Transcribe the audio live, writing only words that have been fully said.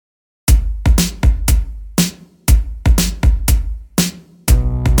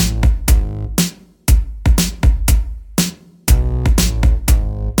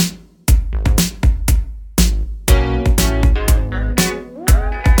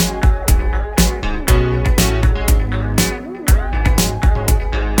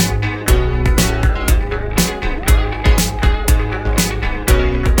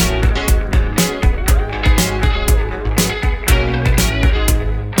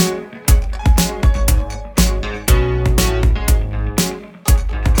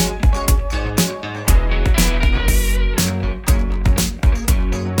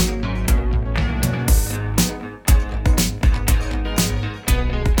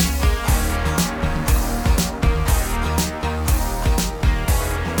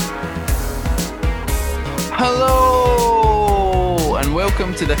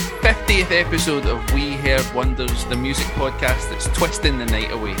welcome to the 50th episode of We Heard Wonders, the music podcast that's twisting the night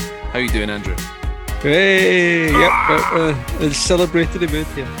away. How you doing, Andrew? Hey, yep, it's celebratory mood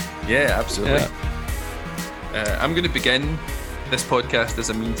here. Yeah, absolutely. Yeah. I'm going to begin this podcast as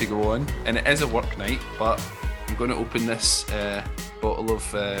I mean to go on, and it is a work night, but I'm going to open this bottle of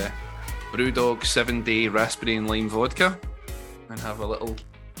Brewdog 7-Day Raspberry and Lime Vodka and have a little nip.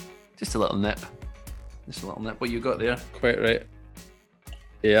 Just a little nip. What you got there? Quite right.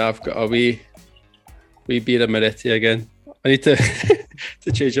 Yeah, I've got a wee beer Moretti again. I need to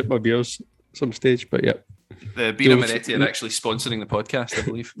to change up my beers some stage, but yeah. The Beer Moretti are actually sponsoring the podcast, I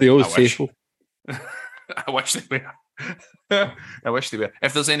believe. The old faithful. I wish they were.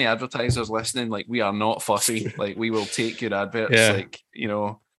 If there's any advertisers listening, like, we are not fussy. Like, we will take your adverts. Yeah. Like, you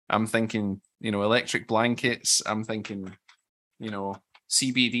know, I'm thinking, you know, electric blankets. I'm thinking, you know,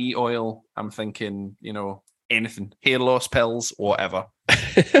 CBD oil. I'm thinking, you know, anything. Hair loss pills, whatever.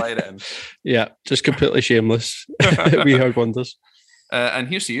 Slide it in. Yeah, just completely shameless. We Heard Wonders. And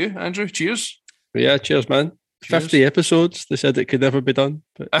here's to you, Andrew. Cheers. Yeah, cheers, man. Cheers. 50 episodes. They said it could never be done.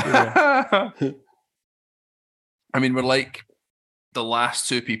 But yeah. I mean, we're like the last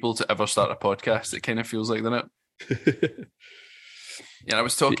two people to ever start a podcast. It kind of feels like, doesn't it? Yeah, I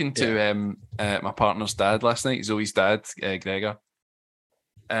was talking to my partner's dad last night, Zoe's dad, Gregor.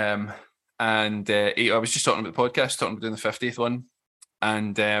 I was just talking about the podcast, talking about doing the 50th one.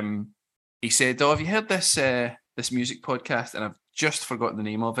 And he said, "Oh, have you heard this this music podcast?" And I've just forgotten the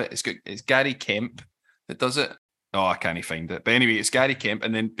name of it. It's Gary Kemp that does it. Oh, I can't find it. But anyway, it's Gary Kemp.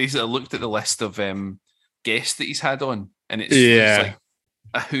 And then basically I looked at the list of guests that he's had on, and it's like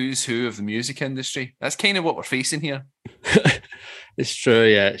a who's who of the music industry. That's kind of what we're facing here. It's true,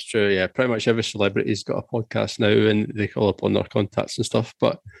 yeah. Pretty much every celebrity's got a podcast now, and they call upon their contacts and stuff.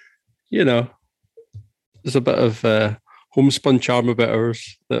 But, you know, there's a bit of homespun charm about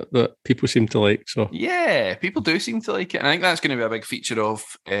ours that people seem to like. So yeah, people do seem to like it. And I think that's going to be a big feature of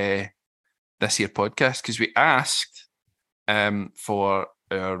this here podcast, because we asked for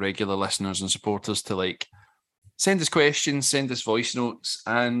our regular listeners and supporters to, like, send us questions, send us voice notes,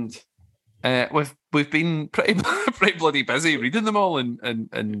 and we've been pretty bloody busy reading them all and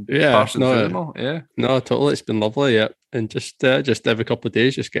parsing through them all. Yeah, no, totally. It's been lovely. Yeah, and just every couple of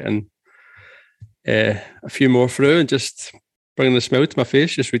days, just getting a few more through and just bringing the smile to my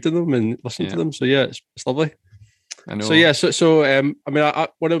face, just reading them and listening to them. So yeah, it's lovely. I know. So yeah, so I mean,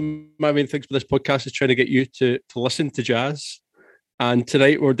 one of my main things with this podcast is trying to get you to listen to jazz. And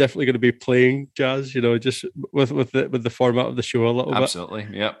tonight we're definitely going to be playing jazz, you know, just with the format of the show a little bit. Absolutely,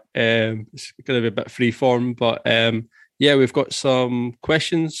 yeah. It's going to be a bit free form, but yeah, we've got some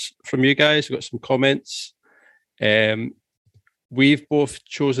questions from you guys. We've got some comments. We've both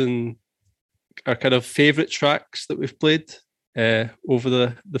chosen our kind of favourite tracks that we've played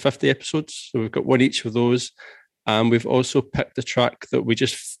over the 50 episodes. So we've got one each of those. And we've also picked a track that we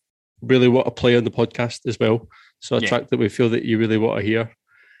just really want to play on the podcast as well. So a track that we feel that you really want to hear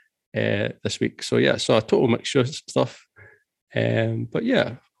this week. So yeah, so a total mixture of stuff. But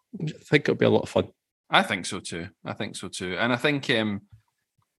yeah, I think it'll be a lot of fun. I think so too. And I think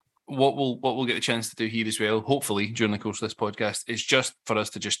what we'll get the chance to do here as well, hopefully during the course of this podcast, is just for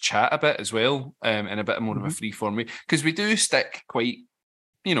us to just chat a bit as well, in a bit more of a free form way. Because we do stick quite,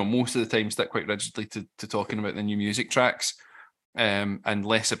 you know, most of the time stick quite rigidly to talking about the new music tracks, and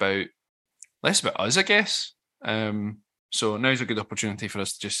less about us, I guess. So now's a good opportunity for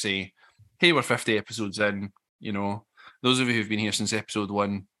us to just say, hey, we're 50 episodes in, you know, those of you who've been here since episode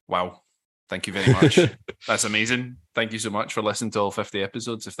 1, wow, thank you very much. That's amazing. Thank you so much for listening to all 50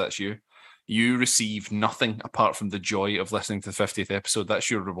 episodes. If that's you receive nothing apart from the joy of listening to the 50th episode. That's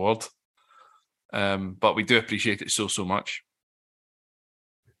your reward. But we do appreciate it so much.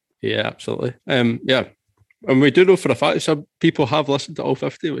 Yeah, absolutely. Yeah. And we do know for a fact some people have listened to all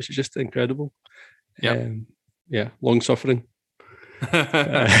 50, which is just incredible. Yeah, long suffering.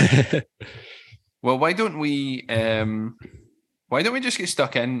 Well, why don't we just get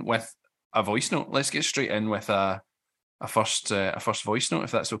stuck in with a voice note? Let's get straight in with a first voice note,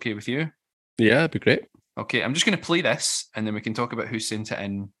 if that's okay with you. Yeah, it'd be great. Okay, I'm just going to play this, and then we can talk about who sent it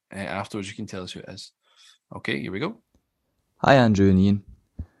in afterwards. You can tell us who it is. Okay, here we go. Hi, Andrew and Ian.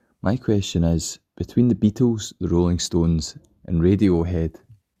 My question is, between the Beatles, the Rolling Stones, and Radiohead,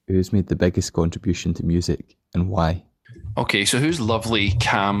 who's made the biggest contribution to music and why? Okay, so whose lovely,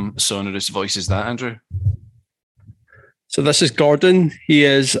 calm, sonorous voice is that, Andrew? So this is Gordon. He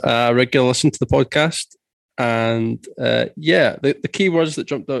is a regular listener to the podcast. And the key words that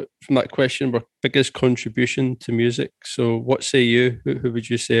jumped out from that question were biggest contribution to music. So what say you? Who would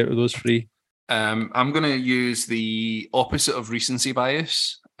you say out of those three? I'm going to use the opposite of recency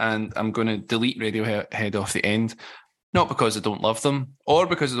bias, and I'm going to delete Radiohead off the end. Not because I don't love them or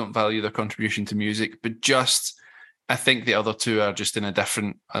because I don't value their contribution to music, but just I think the other two are just on a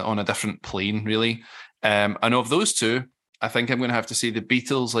different plane, really. And of those two, I think I'm going to have to say the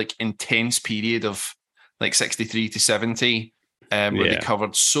Beatles' like intense period of like 63 to 70, where they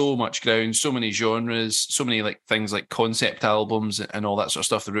covered so much ground, so many genres, so many like things like concept albums and all that sort of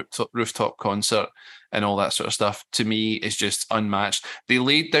stuff, the rooftop concert and all that sort of stuff, to me is just unmatched. They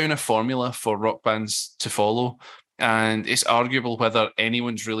laid down a formula for rock bands to follow, and it's arguable whether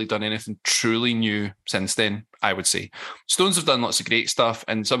anyone's really done anything truly new since then, I would say. Stones have done lots of great stuff,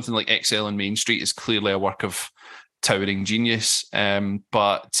 and something like XL and Main Street is clearly a work of towering genius.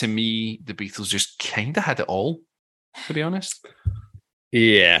 But to me, the Beatles just kind of had it all, to be honest.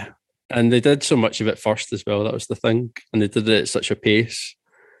 Yeah. And they did so much of it first as well. That was the thing. And they did it at such a pace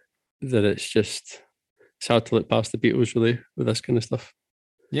that it's hard to look past the Beatles, really, with this kind of stuff.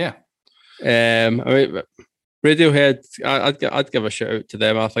 Yeah. I mean, Radiohead, I'd give a shout out to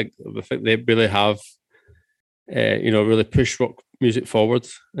them. I think they really have, really pushed rock music forward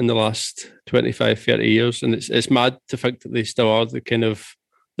in the last 25, 30 years. And it's mad to think that they still are the kind of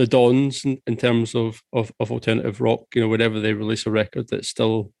the dons in terms of alternative rock. Whenever they release a record, that's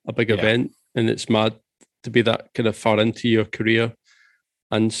still a big event. And it's mad to be that kind of far into your career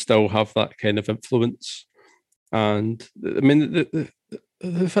and still have that kind of influence. And I mean,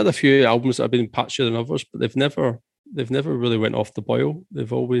 they've had a few albums that have been patchier than others, but they've never really went off the boil.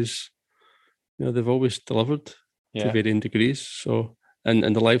 They've always delivered to varying degrees. So,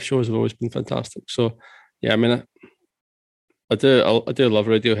 and the live shows have always been fantastic. So, yeah, I mean, I do love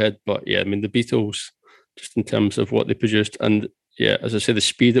Radiohead, but yeah, I mean, the Beatles, just in terms of what they produced, and yeah, as I say, the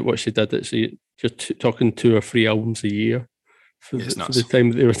speed at which they did it. So you're talking 2 or 3 albums a year for the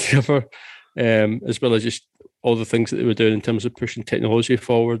time that they were together, as well as just all the things that they were doing in terms of pushing technology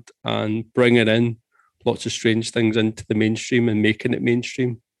forward and bringing in lots of strange things into the mainstream and making it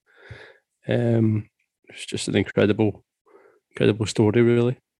mainstream. It's just an incredible story,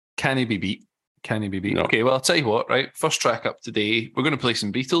 really. Can he be beat? No. Okay, well, I'll tell you what, right? First track up today, we're going to play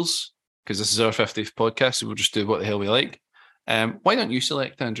some Beatles, because this is our 50th podcast, so we'll just do what the hell we like. Why don't you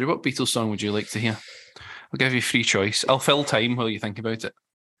select, Andrew? What Beatles song would you like to hear? I'll give you free choice. I'll fill time while you think about it.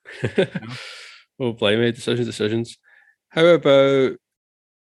 Oh, blimey, decisions. How about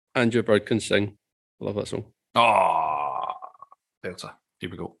Andrew Bird Can Sing? I love that song. Oh, Delta.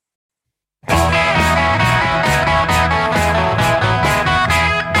 Here we go.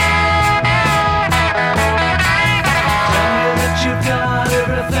 You've got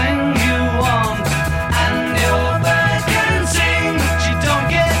everything you want, and your bird can sing, but you don't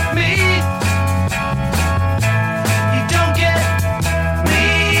get me. You don't get me.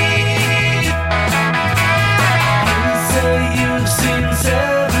 You say you've seen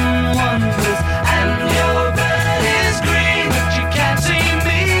 7 wonders, and your bird is green, but you can't see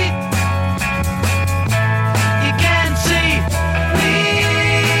me. You can't see me.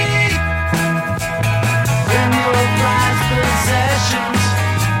 When your prized possessions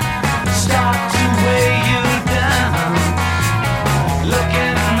start to weigh you down, look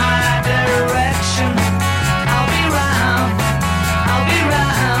in my direction. I'll be round.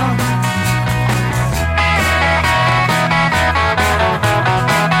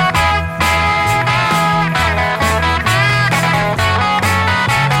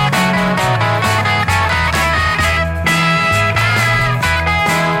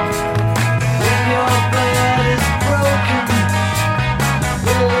 When your bed is broken,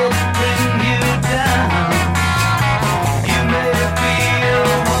 will bring you down. You may be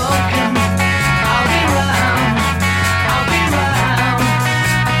awoken. I'll be round.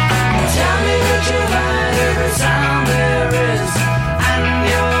 Tell me that you heard every sound there is, and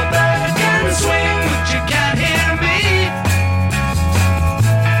your bird can swing, but you can't hear me.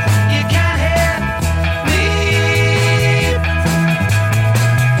 You can't hear me.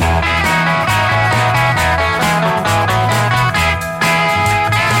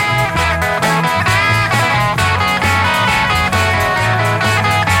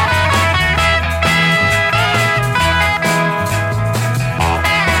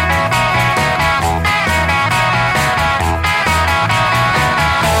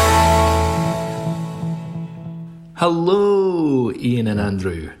 Hello, Ian and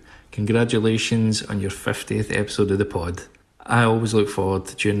Andrew. Congratulations on your 50th episode of the pod. I always look forward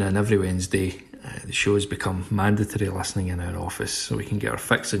to tuning in every Wednesday. The show has become mandatory listening in our office, so we can get our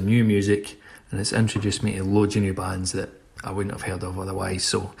fix of new music, and it's introduced me to loads of new bands that I wouldn't have heard of otherwise,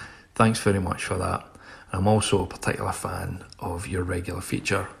 so thanks very much for that. I'm also a particular fan of your regular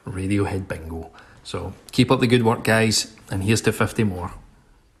feature, Radiohead Bingo. So keep up the good work, guys, and here's to 50 more.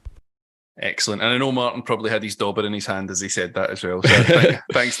 Excellent. And I know Martin probably had his dauber in his hand as he said that as well. So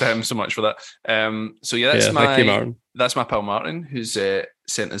thanks to him so much for that. So yeah, thank you, Martin. That's my pal Martin, who's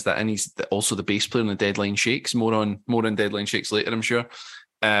sent us that, and he's also the bass player in the Deadline Shakes. More on Deadline Shakes later, I'm sure.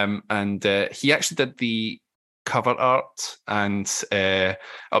 And he actually did the cover art and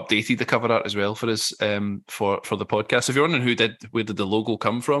updated the cover art as well for us for the podcast. So if you're wondering where did the logo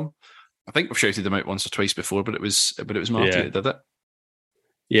come from, I think we've shouted them out once or twice before, but it was Marty that did it.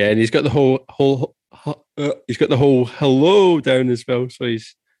 Yeah, and he's got the whole hello down as well. So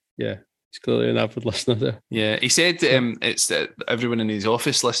he's clearly an avid listener there. Yeah, he said it's everyone in his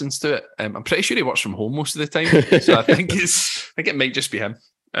office listens to it. I'm pretty sure he works from home most of the time, so I think it might just be him.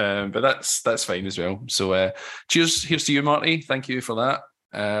 But that's fine as well. So cheers. Here's to you, Marty. Thank you for that.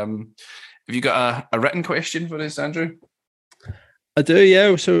 Have you got a written question for us, Andrew? I do,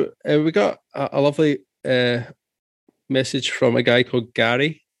 yeah. So we got a lovely message from a guy called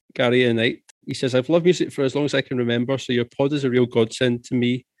Gary Knight. He says, I've loved music for as long as I can remember, so your pod is a real godsend to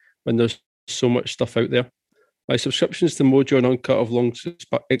me when there's so much stuff out there. My subscriptions to Mojo and Uncut have long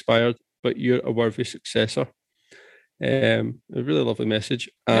expired, but you're a worthy successor. A really lovely message.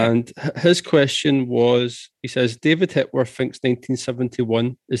 And his question was, he says, David Hepworth thinks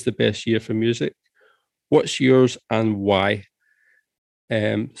 1971 is the best year for music. What's yours and why?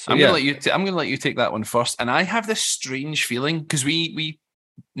 I'm gonna let you take that one first. And I have this strange feeling because we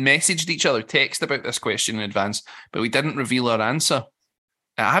messaged each other, text about this question in advance, but we didn't reveal our answer.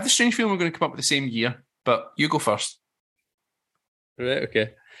 I have the strange feeling we're going to come up with the same year, but you go first. Right. Okay.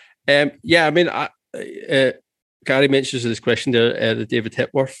 Gary mentions in this question there the David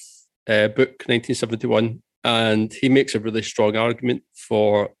Hepworth book, 1971, and he makes a really strong argument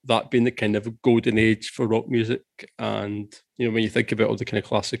for that being the kind of golden age for rock music. And when you think about all the kind of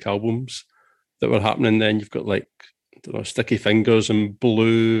classic albums that were happening then, you've got Sticky Fingers and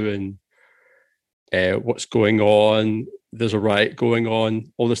Blue and What's Going On, There's a Riot Going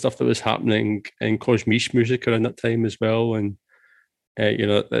On, all the stuff that was happening in Cosmiche music around that time as well. And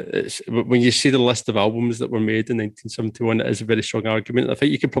it's, when you see the list of albums that were made in 1971, it is a very strong argument. I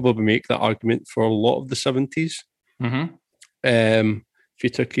think you could probably make that argument for a lot of the 70s. Mm-hmm. If you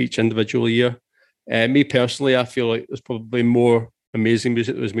took each individual year. Me personally, I feel like there's probably more amazing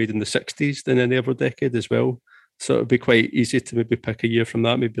music that was made in the 60s than any other decade as well. So it would be quite easy to maybe pick a year from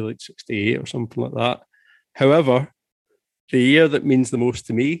that, maybe like 68 or something like that. However, the year that means the most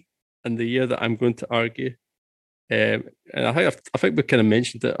to me and the year that I'm going to argue, and I think we kind of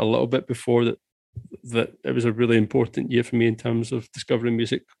mentioned it a little bit before, that it was a really important year for me in terms of discovering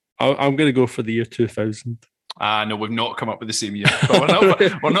music. I'm going to go for the year 2000. No, we've not come up with the same year, but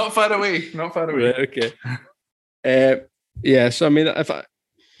we're not far away. Not far away. Right, okay. So I mean,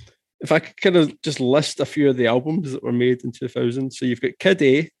 if I could kind of just list a few of the albums that were made in 2000. So you've got Kid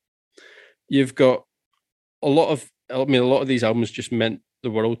A, you've got a lot of these albums just meant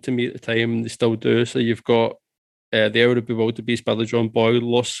the world to me at the time, and they still do. So you've got The Hour of Bewilderbeast by the John Boyle,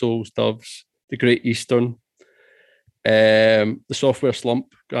 Lost Souls, Doves, The Great Eastern, The Software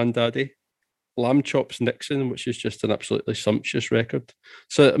Slump, Grandaddy, Lamb Chops, Nixon, which is just an absolutely sumptuous record.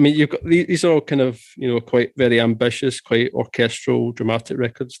 So I mean, you've got these are all kind of quite very ambitious, quite orchestral, dramatic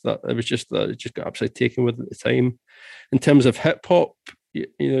records that it just got absolutely taken with at the time. In terms of hip hop,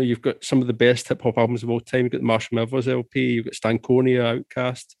 you've got some of the best hip hop albums of all time. You've got the Marshall Mathers LP, you've got Stankonia,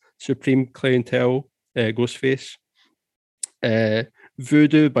 Outkast, Supreme Clientele, Ghostface,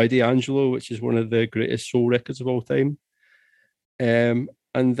 Voodoo by D'Angelo, which is one of the greatest soul records of all time.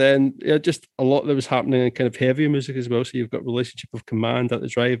 And then just a lot that was happening in kind of heavier music as well. So you've got Relationship of Command, At the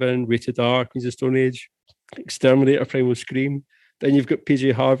Drive-In, Rated R, Queens of Stone Age, Exterminator, Primal Scream. Then you've got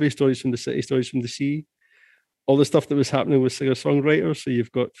PJ Harvey, Stories from the City, Stories from the Sea. All the stuff that was happening with singer-songwriters. So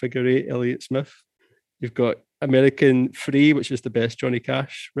you've got Figure Eight, Elliott Smith. You've got American Free, which is the best Johnny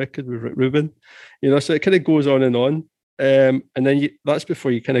Cash record with Rick Rubin. So it kind of goes on and on. And then that's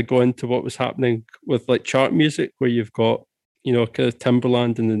before you kind of go into what was happening with like chart music, where you've got kind of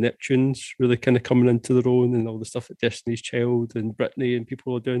Timberland and the Neptunes really kind of coming into their own, and all the stuff that Destiny's Child and Britney and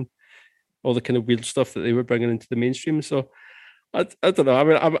people are doing, all the kind of weird stuff that they were bringing into the mainstream. So I don't know. I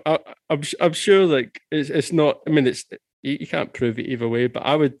mean, I'm sure like it's not. I mean, you can't prove it either way. But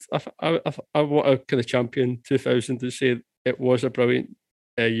I want to kind of champion 2000 to say it was a brilliant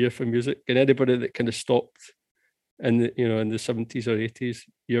year for music, and anybody that kind of stopped in the in the 70s or 80s,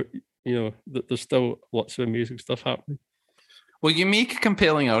 there's still lots of amazing stuff happening. Well, you make a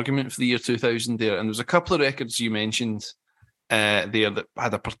compelling argument for the year 2000 there, and there's a couple of records you mentioned there that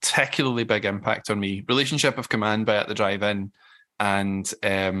had a particularly big impact on me. Relationship of Command by At the Drive-In and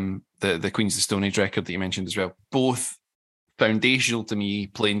the Queens of the Stone Age record that you mentioned as well. Both foundational to me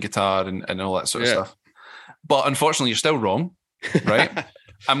playing guitar and all that sort of stuff. But unfortunately, you're still wrong, right?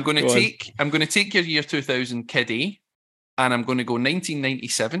 I'm going to take your year 2000 Kid A, and I'm going to go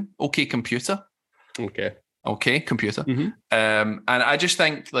 1997. OK Computer. Okay, Computer. And I just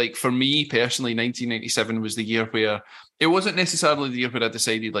think, like, for me personally, 1997 was the year where it wasn't necessarily the year where I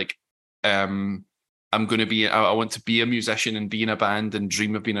decided, like, I want to be a musician and be in a band and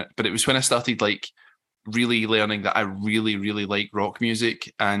dream of being it. But it was when I started, like, really learning that I really, really like rock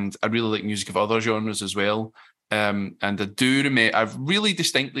music, and I really like music of other genres as well. And I really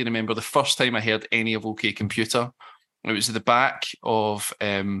distinctly remember the first time I heard any of OK Computer. It was at the back of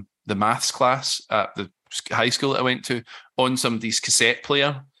the maths class at the high school that I went to on somebody's cassette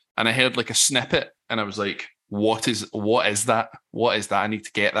player, and I heard like a snippet, and I was like, what is that? What is that? I need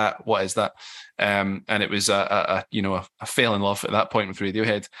to get that. What is that? And it was I fell in love at that point with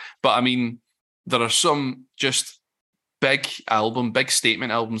Radiohead. But I mean, there are some just big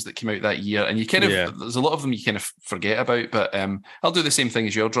statement albums that came out that year, and you kind of there's a lot of them you kind of forget about. But I'll do the same thing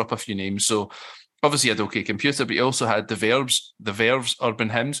as you. I'll drop a few names. So obviously you had OK Computer, but you also had the Verve's Urban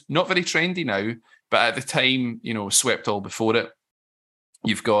Hymns. Not very trendy now, but at the time, swept all before it.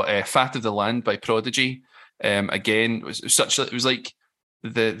 You've got Fat of the Land by Prodigy. Again, it was like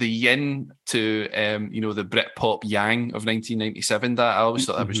the yin to the Britpop yang of 1997. That I always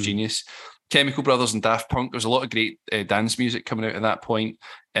thought that was genius. Chemical Brothers and Daft Punk. There was a lot of great dance music coming out at that point.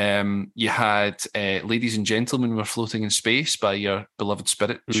 You had Ladies and Gentlemen Were Floating in Space by your beloved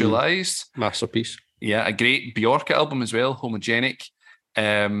Spiritualized. Masterpiece. Yeah, a great Bjork album as well, Homogenic.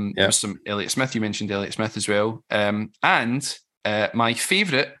 There was some Elliott Smith. You mentioned Elliott Smith as well. And my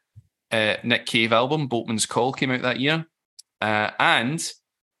favourite Nick Cave album, Boatman's Call, came out that year. And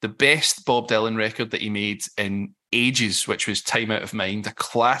the best Bob Dylan record that he made in ages, which was Time Out of Mind, a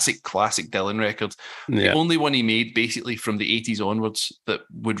classic Dylan record. The only one he made basically from the 80s onwards that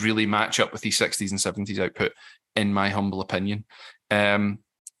would really match up with his 60s and 70s output, in my humble opinion. And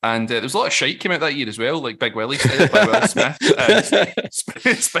there was a lot of shite came out that year as well, like Big Willie by Will Smith,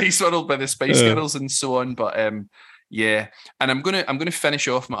 Spice World by the Spice Girls, and so on. But and I'm gonna finish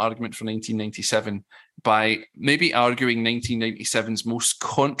off my argument for 1997 by maybe arguing 1997's most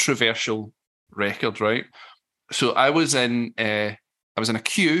controversial record, right? So I was in a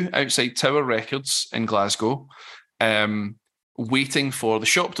queue outside Tower Records in Glasgow, waiting for the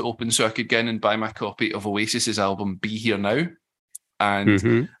shop to open so I could get in and buy my copy of Oasis's album Be Here Now.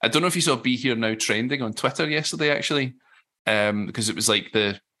 And I don't know if you saw Be Here Now trending on Twitter yesterday, actually, because it was like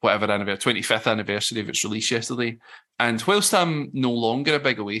the 25th anniversary of its release yesterday. And whilst I'm no longer a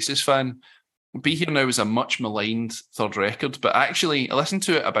big Oasis fan, Be Here Now is a much maligned third record. But actually, I listened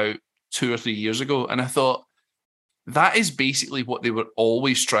to it about 2 or 3 years ago, and I thought, that is basically what they were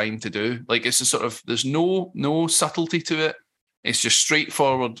always trying to do. Like, it's a sort of, there's no subtlety to it. It's just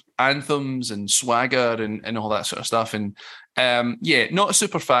straightforward anthems and swagger and all that sort of stuff. And not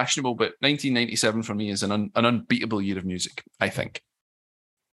super fashionable, but 1997 for me is an unbeatable year of music, I think.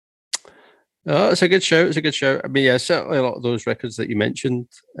 Oh, it's a good shout. I mean, certainly a lot of those records that you mentioned,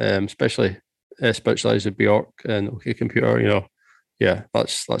 especially Spiritualized with Bjork and OK Computer,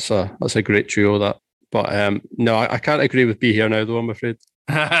 that's a great trio, that. But no, I can't agree with Be Here Now, though, I'm afraid.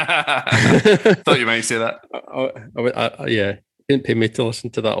 Thought you might say that. Didn't pay me to listen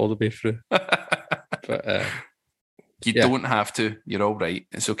to that all the way through. But you don't have to. You're all right.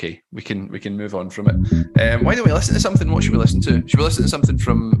 It's okay. We can move on from it. Why don't we listen to something? What should we listen to? Should we listen to something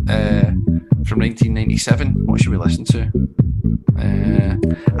from 1997? What should we listen to? I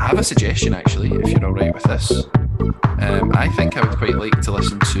have a suggestion, actually, if you're all right with this. I think I would quite like to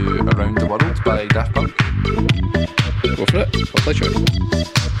listen to Around the World by Daft Punk. Go for it. Lovely choice.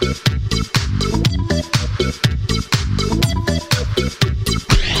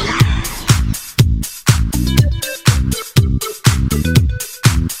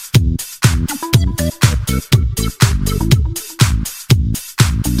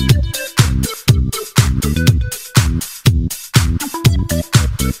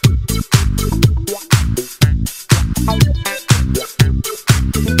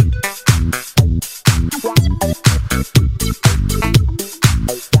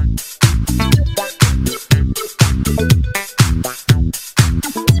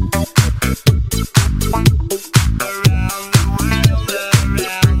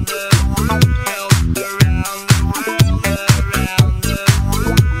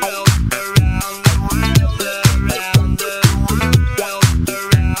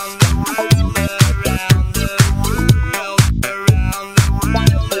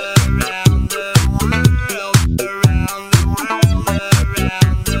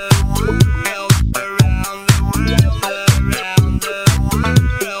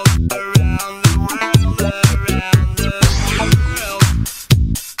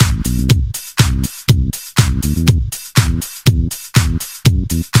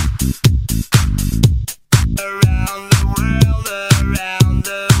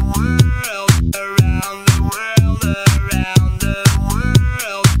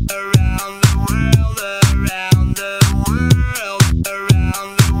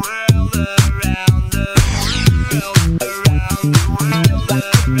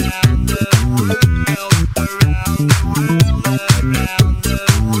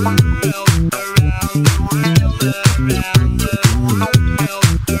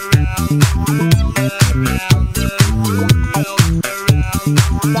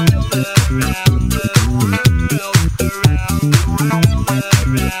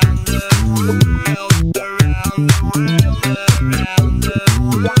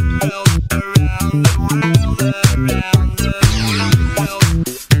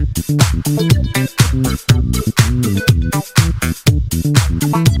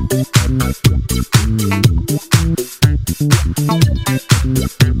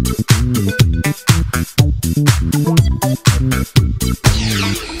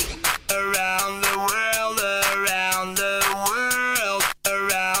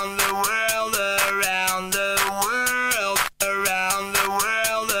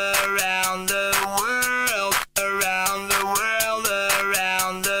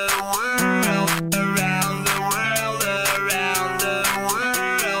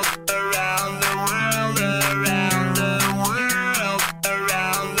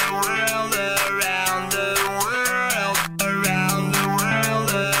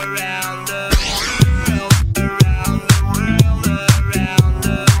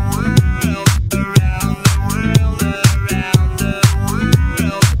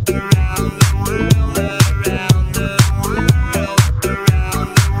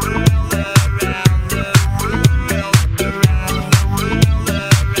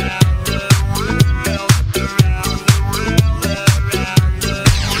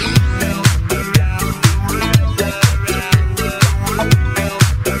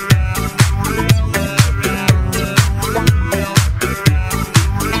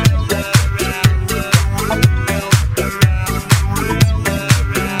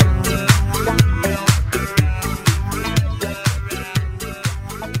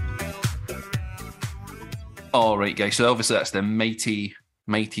 All right, guys. So obviously that's the mighty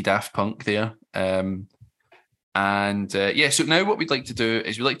Daft Punk there. So now what we'd like to do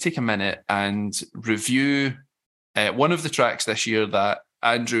is we'd like to take a minute and review one of the tracks this year that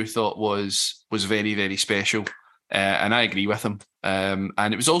Andrew thought was very, very special. And I agree with him.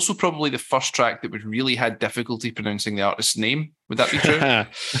 And it was also probably the first track that we really had difficulty pronouncing the artist's name. Would that be true?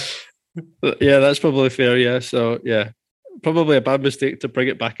 Yeah, that's probably fair. Yeah. So, yeah, probably a bad mistake to bring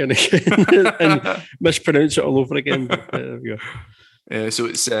it back in again and mispronounce it all over again. But, there we go. So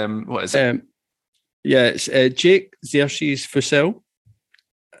it's, what is it? It's Jake Xerxes Fussell.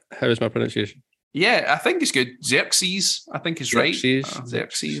 How is my pronunciation? Yeah, I think it's good. Xerxes, I think is right.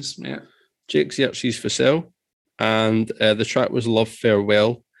 Xerxes, yeah. Jake Xerxes Fussell. And the track was Love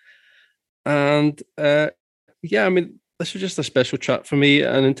Farewell. And I mean, this was just a special track for me.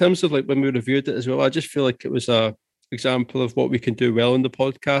 And in terms of like when we reviewed it as well, I just feel like it was a example of what we can do well in the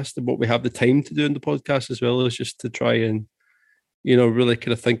podcast and what we have the time to do in the podcast as well, as just to try and, really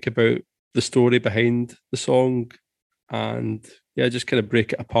kind of think about the story behind the song and just kind of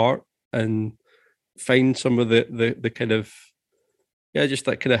break it apart and find some of the kind of, just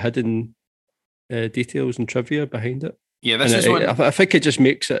that kind of hidden details and trivia behind it. Yeah, this is one. I think it just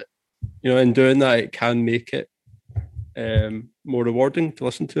makes it, in doing that, it can make it more rewarding to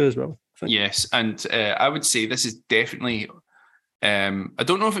listen to as well. Yes, and I would say this is definitely. I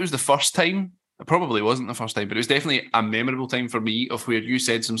don't know if it was the first time. It probably wasn't the first time, but it was definitely a memorable time for me of where you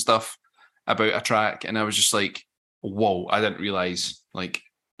said some stuff about a track, and I was just like, "Whoa!" I didn't realize like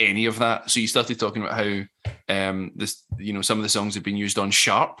any of that. So you started talking about how this, some of the songs have been used on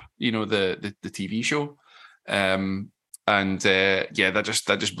Sharp, the TV show, that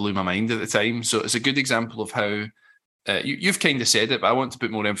just blew my mind at the time. So it's a good example of how. You've kind of said it, but I want to put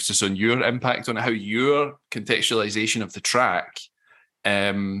more emphasis on your impact on it, how your contextualization of the track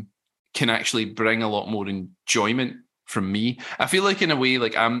can actually bring a lot more enjoyment from me. I feel like in a way,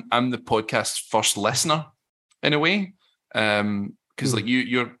 like I'm the podcast's first listener in a way, because like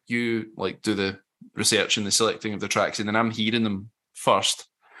you like do the research and the selecting of the tracks, and then I'm hearing them first.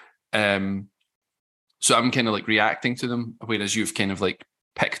 So I'm kind of like reacting to them, whereas you've kind of like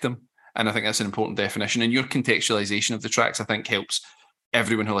picked them. And I think that's an important definition. And your contextualization of the tracks, I think, helps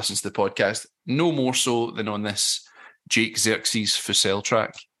everyone who listens to the podcast, no more so than on this Jake Xerxes Fussell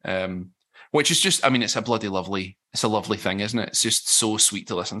track, which is just, I mean, it's a lovely thing, isn't it? It's just so sweet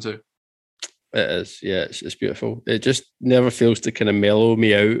to listen to. It is, yeah, it's beautiful. It just never fails to kind of mellow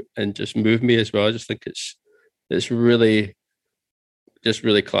me out and just move me as well. I just think it's really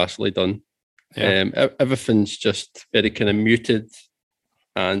classily done. Yeah. Everything's just very kind of muted.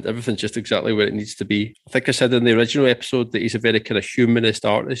 And everything's just exactly where it needs to be. I think I said in the original episode that he's a very kind of humanist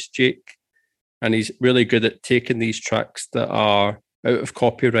artist, Jake. And he's really good at taking these tracks that are out of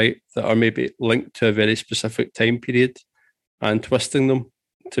copyright, that are maybe linked to a very specific time period, and twisting them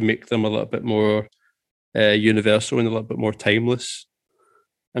to make them a little bit more universal and a little bit more timeless,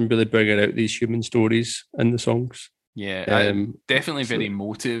 and really bringing out these human stories in the songs. Yeah, definitely very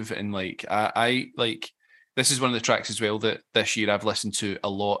emotive, and like I like this is one of the tracks as well that this year I've listened to a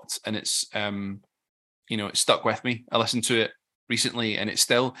lot, and it's it's stuck with me. I listened to it recently, and it's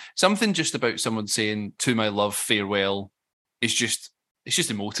still something just about someone saying "to my love, farewell" is just it's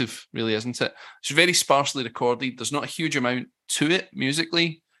just emotive, really, isn't it? It's very sparsely recorded. There's not a huge amount to it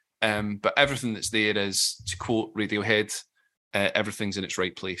musically, but everything that's there is, to quote Radiohead, everything's in its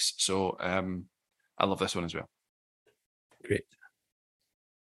right place. So I love this one as well. Great.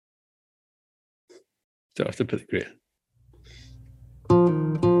 Don't have to put it great.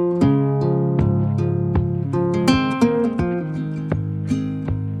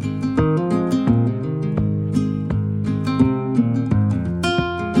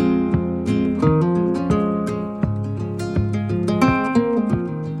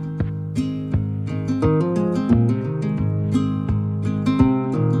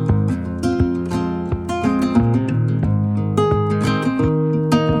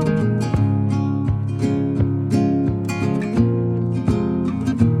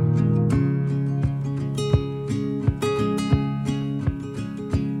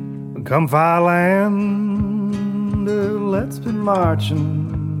 Come Fireland, let's be marching.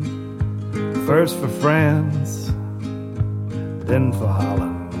 First for France, then for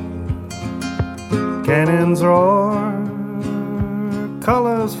Holland. Cannons roar,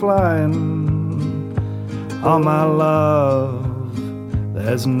 colors flying. All my love,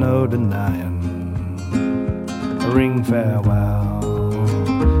 there's no denying. Ring farewell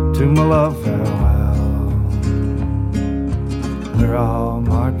to my love, farewell. We're all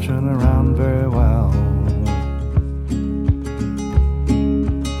marching around very well.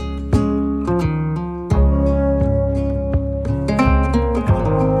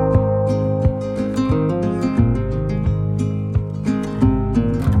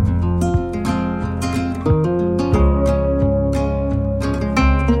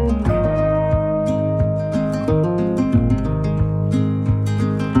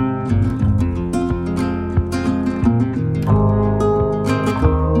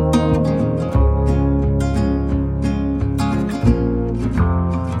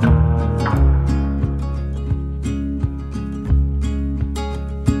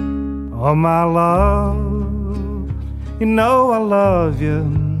 Oh, my love, you know I love you.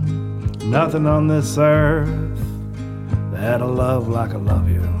 Nothing on this earth that I love like I love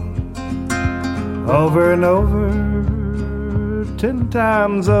you. Over and over, 10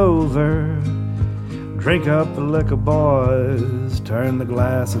 times over. Drink up the liquor, boys, turn the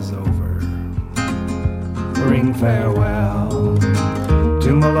glasses over. Ring farewell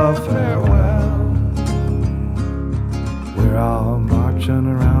to my love, farewell. We're all marching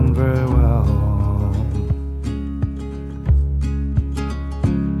around very well.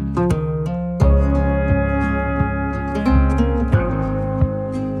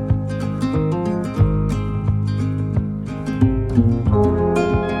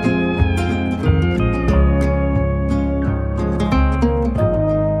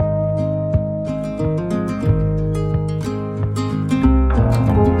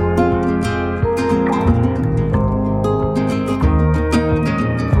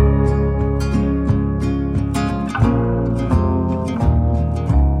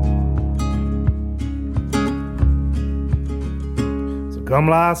 Come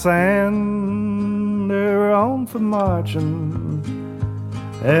Lysander, we're on for marching.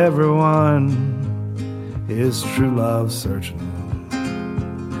 Everyone is true love searching.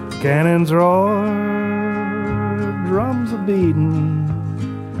 Cannons roar, drums are beating.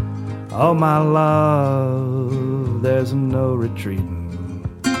 Oh, my love, there's no retreating.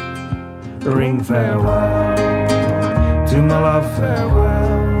 Ring farewell to my love,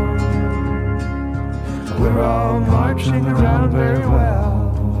 farewell. We're all marching around very well.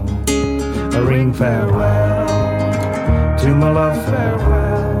 A ring farewell to my love,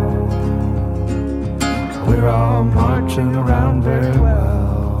 farewell. We're all marching around very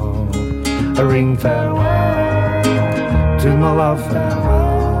well. A ring farewell to my love,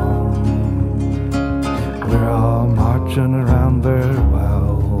 farewell. We're all marching around very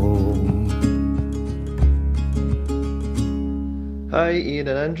well. Hi, Ian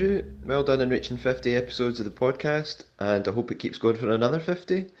and Andrew. Well done in reaching 50 episodes of the podcast, and I hope it keeps going for another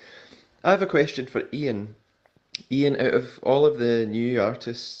 50. I have a question for Ian. Ian, out of all of the new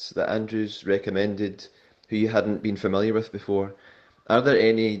artists that Andrew's recommended who you hadn't been familiar with before, are there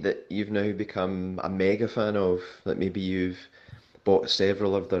any that you've now become a mega fan of, that maybe you've bought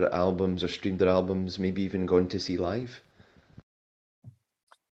several of their albums or streamed their albums, maybe even gone to see live?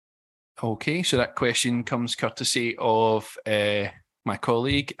 Okay, so that question comes courtesy of my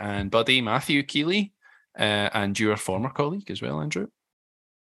colleague and buddy Matthew Keeley, and your former colleague as well, Andrew.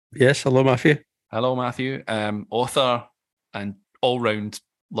 Yes, hello, Matthew. Hello, Matthew. Author and all-round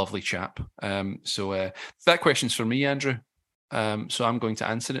lovely chap. So that question's for me, Andrew. So I'm going to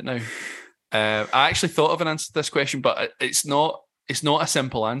answer it now. I actually thought of an answer to this question, but it's not a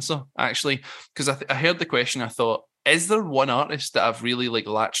simple answer, actually, because I heard the question. I thought, is there one artist that I've really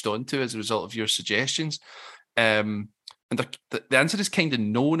latched onto as a result of your suggestions? And the answer is kind of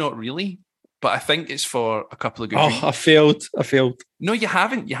no, not really. But I think it's for a couple of good reasons. I failed. No, you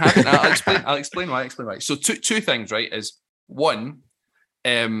haven't. I'll explain why. So two things, right? Is one,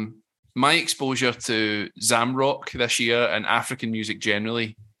 my exposure to Zamrock this year and African music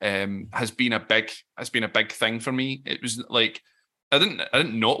generally has been a big thing for me. It was like I didn't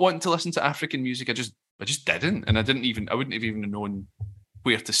not want to listen to African music. I just didn't, and I wouldn't have even known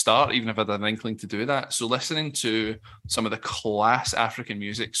where to start, even if I had an inkling to do that. So listening to some of the class African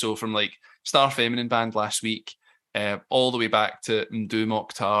music, so from like Star Feminine Band last week, all the way back to Ndu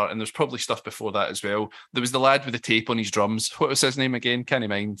Mokhtar, and there's probably stuff before that as well. There was the lad with the tape on his drums. What was his name again? Can't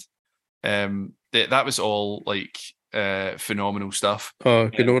mind. That was all like phenomenal stuff. Oh,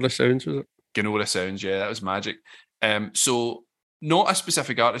 Ganora Sounds, was it? Ganora Sounds, yeah, that was magic. So not a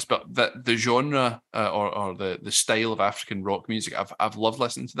specific artist, but the genre or the style of African rock music, I've loved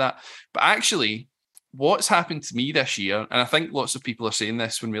listening to that. But actually, what's happened to me this year, and I think lots of people are saying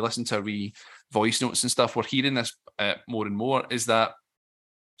this when we listen to our voice notes and stuff, we're hearing this more and more, is that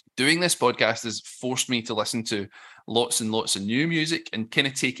doing this podcast has forced me to listen to lots and lots of new music and kind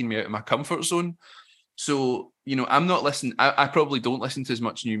of taking me out of my comfort zone. So, I'm not listening. I probably don't listen to as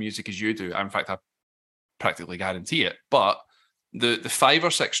much new music as you do. In fact, I practically guarantee it. But the 5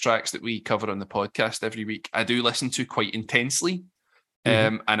 or 6 tracks that we cover on the podcast every week, I do listen to quite intensely.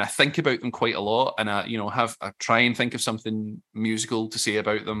 And I think about them quite a lot. And I try and think of something musical to say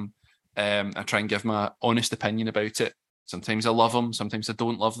about them. I try and give my honest opinion about it. Sometimes I love them, sometimes I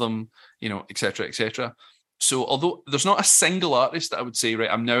don't love them, etc., etc. So although there's not a single artist that I would say,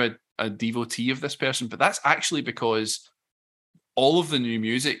 right, I'm now a devotee of this person, but that's actually because all of the new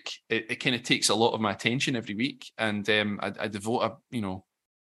music, it kind of takes a lot of my attention every week, and I devote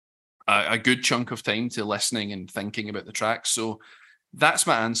a good chunk of time to listening and thinking about the tracks. So that's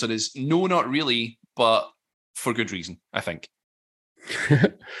my answer: is no, not really, but for good reason, I think.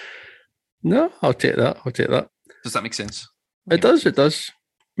 No, I'll take that. Does that make sense? It does. I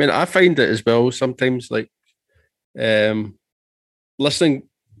mean, I find it as well sometimes, like listening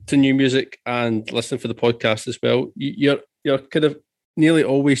to new music and listening for the podcast as well. You're kind of nearly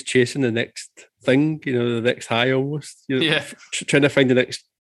always chasing the next thing, the next high almost. You're trying to find the next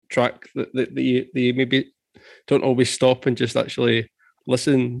track that you maybe don't always stop and just actually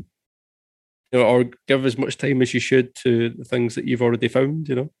listen, or give as much time as you should to the things that you've already found,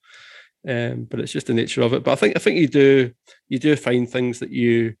 But it's just the nature of it. But I think you do find things that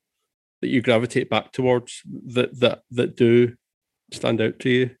you gravitate back towards that do stand out to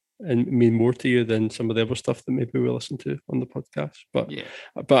you and mean more to you than some of the other stuff that maybe we listen to on the podcast. But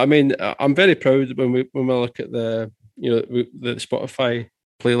I mean, I'm very proud when we look at the Spotify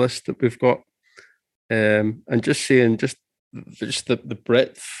playlist that we've got, and just seeing just the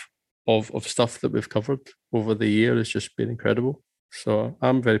breadth of stuff that we've covered over the year has just been incredible. So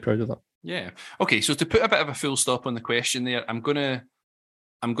I'm very proud of that. Yeah. Okay. So to put a bit of a full stop on the question there, I'm gonna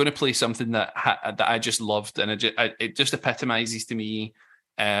play something that I just loved, and it just epitomizes to me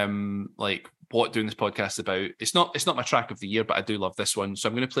like what doing this podcast is about. It's not my track of the year, but I do love this one. So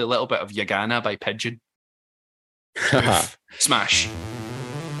I'm going to play a little bit of Yagana by Pigeon. Smash.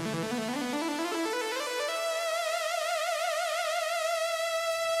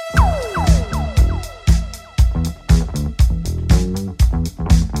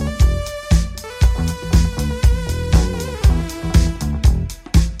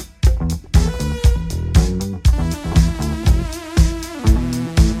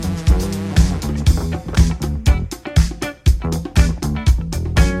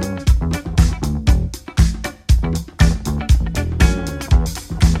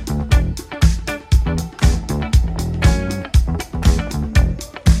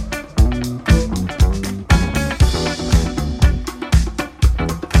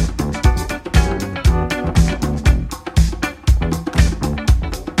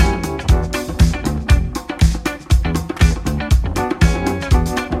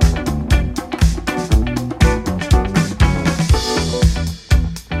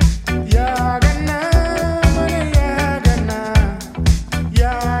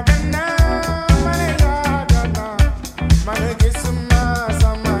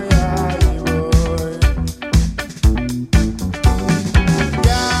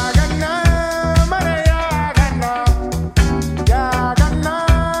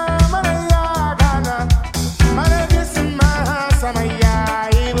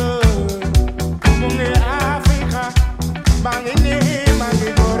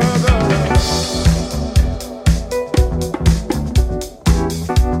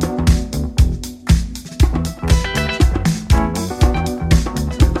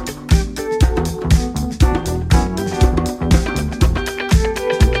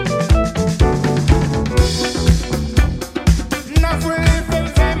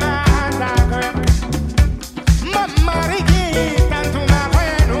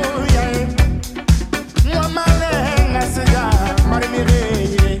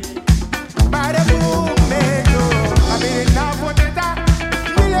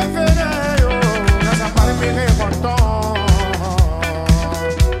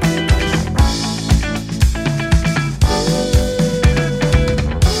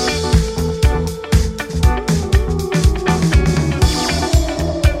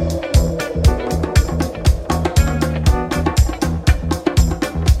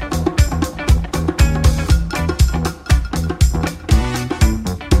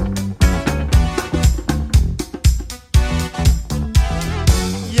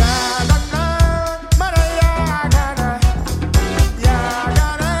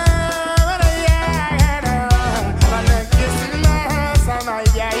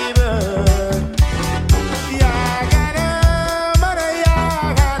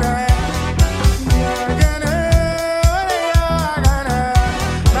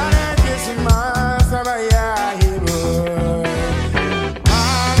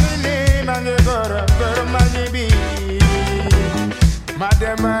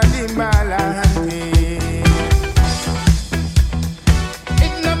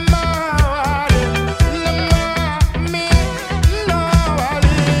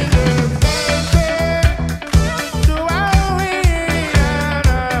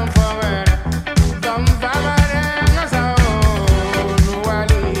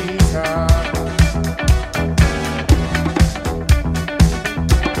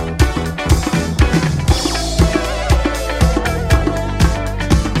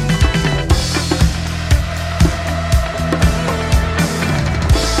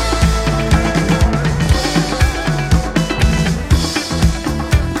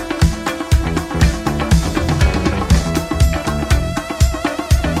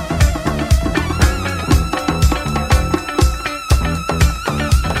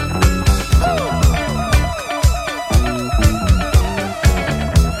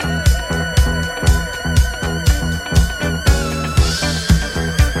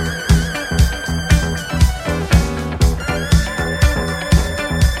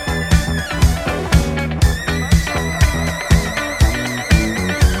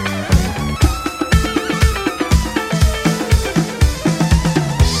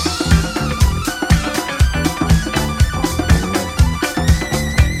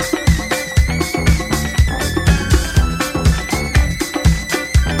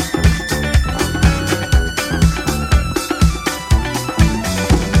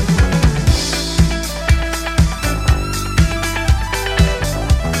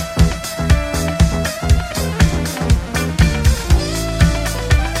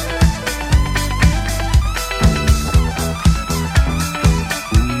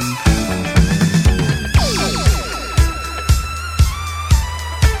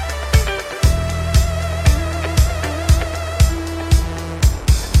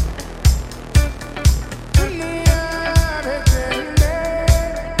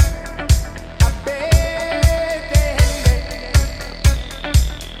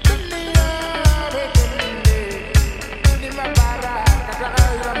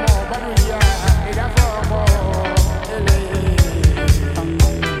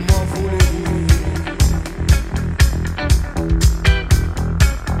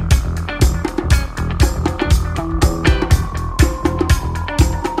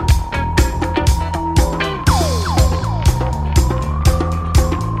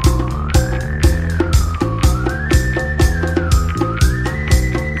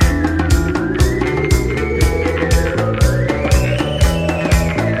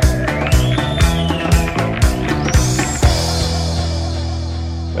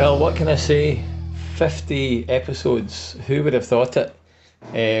 to say 50 episodes. Who would have thought it?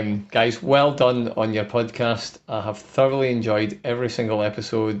 Guys, well done on your podcast. I have thoroughly enjoyed every single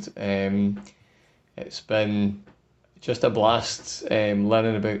episode. It's been just a blast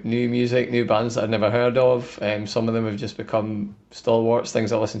learning about new music, new bands that I'd never heard of. Some of them have just become stalwarts,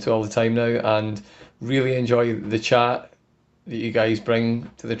 things I listen to all the time now, and really enjoy the chat that you guys bring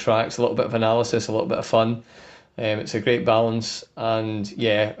to the tracks, a little bit of analysis, a little bit of fun. It's a great balance, and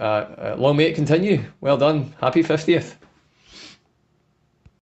long may it continue. Well done. Happy 50th.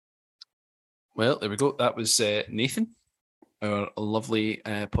 Well, there we go. That was Nathan, our lovely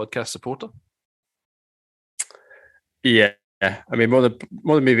podcast supporter. Yeah, I mean more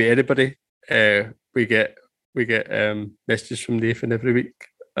than maybe anybody. We get messages from Nathan every week,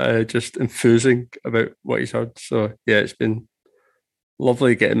 just enthusing about what he's heard. So yeah, it's been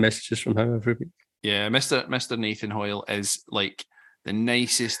lovely getting messages from him every week. Yeah, Mr. Nathan Hoyle is like the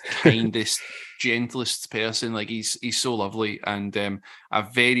nicest, kindest, gentlest person. Like he's so lovely, and a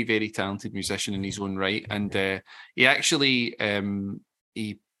very, very talented musician in his own right. And he actually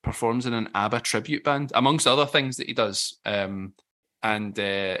he performs in an ABBA tribute band, amongst other things that he does. And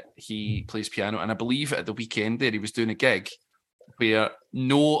he plays piano. And I believe at the weekend there he was doing a gig where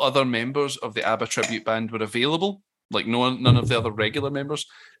no other members of the ABBA tribute band were available. Like none of the other regular members.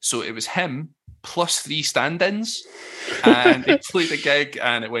 So it was him plus 3 stand-ins, and he played a gig,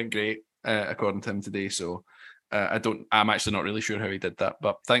 and it went great, according to him today. So I'm actually not really sure how he did that,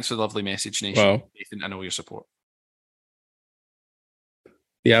 but thanks for the lovely message, Nation. Wow. Nathan, I know your support.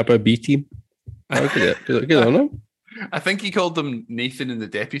 The ABBA B team. Good on him. I think he called them Nathan and the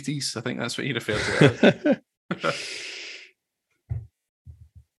Deputies. I think that's what he referred to it as.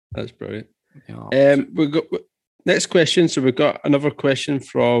 That's brilliant. Yeah. We got next question. So we've got another question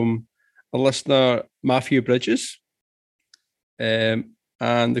from a listener, Matthew Bridges. And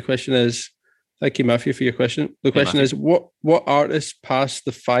the question is, thank you, Matthew, for your question. The question is, what artist passed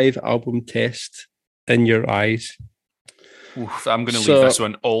the 5-album test in your eyes? Oof, I'm going to leave this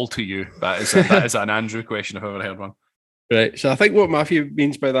one all to you. That is an Andrew question if I've ever heard one. Right. So I think what Matthew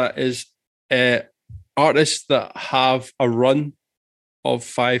means by that is artists that have a run of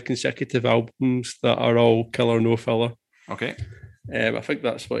 5 consecutive albums that are all killer, no filler. Okay. I think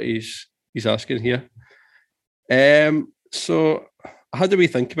that's what he's asking here. So how do we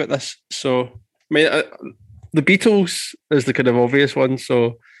think about this? So, I mean, the Beatles is the kind of obvious one.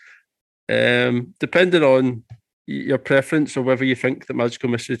 So, depending on your preference or whether you think that Magical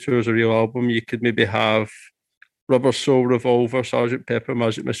Mystery Tour is a real album, you could maybe have Rubber Soul, Revolver, Sgt. Pepper,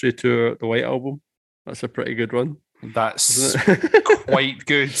 Magic Mystery Tour, the White Album. That's a pretty good one. That's quite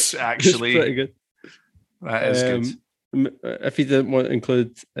good, actually. It's pretty good. That is good. If you didn't want to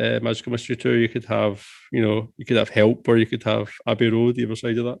include Magical Mystery Tour, you could have Help, or you could have Abbey Road either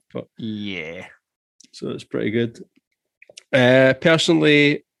side of that. But yeah, so it's pretty good.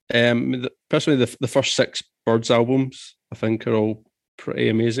 Personally, the first 6 Birds albums I think are all pretty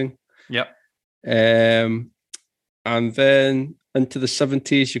amazing. Yep. And then into the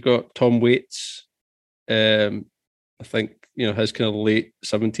 70s, you got Tom Waits. I think his kind of late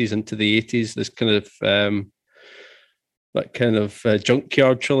 70s into the 80s. This kind of that kind of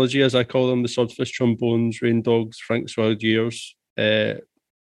Junkyard trilogy, as I call them, the Swordfish Trombones, Rain Dogs, Frank's Wild Years, kind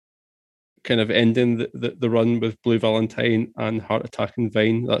of ending the run with Blue Valentine and Heart Attack and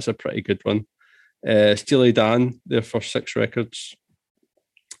Vine. That's a pretty good one. Steely Dan, their first 6 records,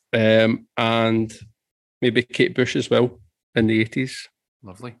 and maybe Kate Bush as well in the 80s.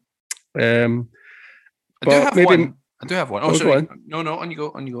 Lovely. I do have one. Oh, go sorry. on. No, on you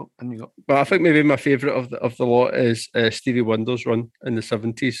go. But I think maybe my favourite of the lot is Stevie Wonder's run in the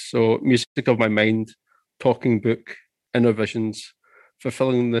 70s. So Music of My Mind, Talking Book, Inner Visions,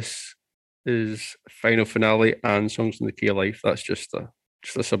 Fulfilling This is Final Finale, and Songs in the Key of Life. That's just a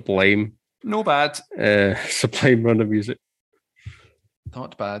sublime. No bad. Sublime run of music.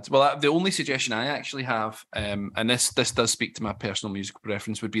 Not bad. Well, the only suggestion I actually have, and this does speak to my personal musical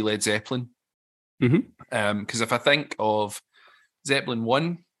preference, would be Led Zeppelin. Because if I think of Zeppelin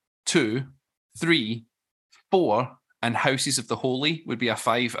 1, 2, 3, 4, and Houses of the Holy would be a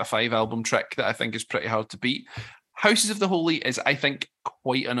 5 album trick that I think is pretty hard to beat. Houses of the Holy is, I think,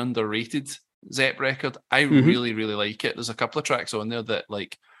 quite an underrated Zepp record. I really, really like it. There's a couple of tracks on there that,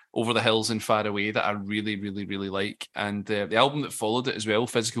 like Over the Hills and Far Away, that I really, really, really like. And the album that followed it as well,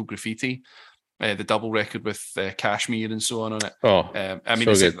 Physical Graffiti, the double record with Kashmir and so on it. I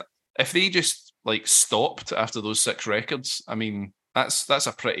mean, so good. If they just like stopped after those 6 records, I mean, that's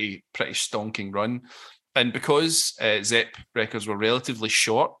a pretty stonking run. And because Zepp records were relatively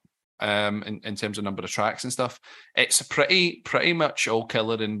short, in terms of number of tracks and stuff. It's pretty much all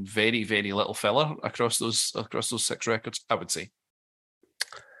killer and very, very little filler across those 6 records, I would say.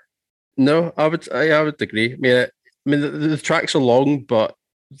 No, I would agree. I mean, the tracks are long, but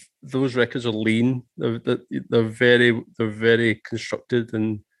those records are lean. They're very constructed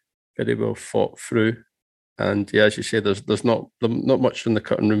and very well thought through. And yeah, as you say, there's not much on the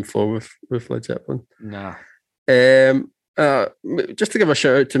cutting room floor with Led Zeppelin. Nah. Just to give a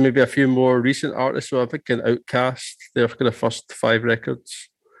shout out to maybe a few more recent artists. So I'm thinking Outkast, their kind of first 5 records.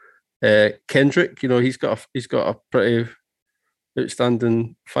 Kendrick, he's got a pretty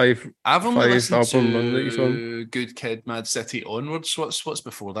outstanding 5 I've only listened album run that he's on. to Good Kid, Mad City onwards. What's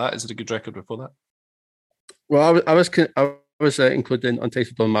before that? Is it a good record before that? Well, I was including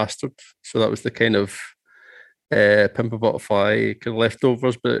Untitled Unmastered, so that was the kind of Pimp a Butterfly kind of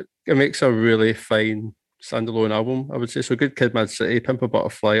leftovers, but it makes a really fine standalone album, I would say. So Good Kid, Mad City, Pimp a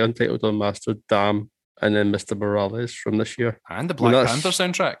Butterfly, Untitled Unmastered, Damn, and then Mr. Morales from this year. And the Black Panther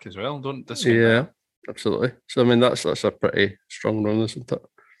soundtrack as well. Don't discount that. Absolutely. So I mean, that's a pretty strong run, isn't it?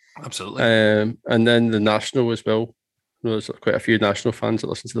 Absolutely. And then the National as well. There's quite a few National fans that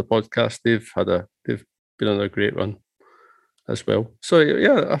listen to the podcast. They've been on a great run as well. So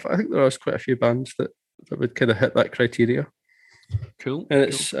yeah, I think there are quite a few bands that would kind of hit that criteria. Cool. And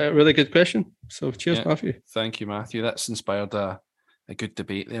it's a really good question. So cheers, Matthew. Thank you, Matthew. That's inspired a good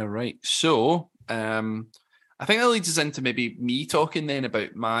debate there, right? So I think that leads us into maybe me talking then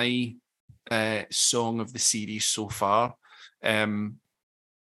about my song of the series so far. Does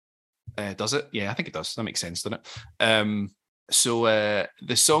it? Yeah, I think it does. That makes sense, doesn't it? So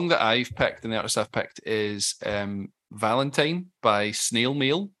the song that I've picked and the artist I've picked is Valentine by Snail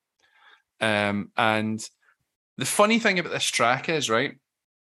Mail. And the funny thing about this track is, right,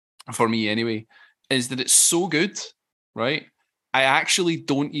 for me anyway, is that it's so good, right? I actually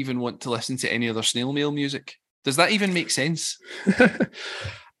don't even want to listen to any other Snail Mail music. Does that even make sense?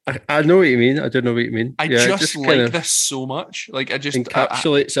 I know what you mean. I don't know what you mean. I just like this so much. Like, I just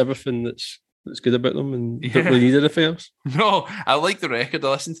encapsulates everything that's good about them and don't really need anything else. No, I like the record. I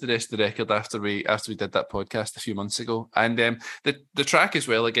listened to the rest of the record after we did that podcast a few months ago. And the track as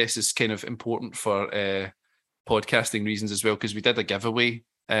well, I guess, is kind of important for podcasting reasons as well, because we did a giveaway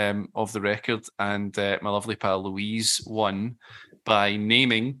of the record, and my lovely pal Louise won by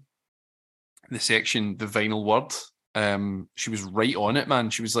naming the section The Vinyl Word. She was right on it, man.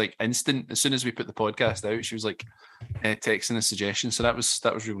 She was like instant. As soon as we put the podcast out, she was like texting a suggestion. So that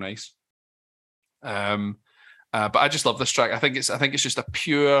was real nice. But I just love this track. I think it's just a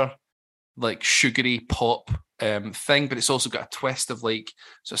pure like sugary pop thing, but it's also got a twist of like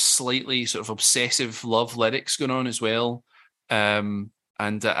sort of slightly sort of obsessive love lyrics going on as well. And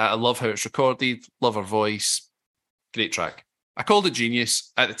I love how it's recorded. Love her voice. Great track. I called it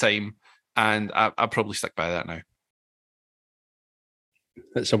genius at the time, and I'll probably stick by that now.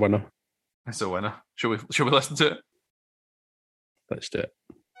 It's a winner. It's a winner. Shall we listen to it? Let's do it.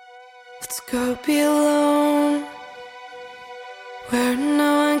 Let's go be alone, where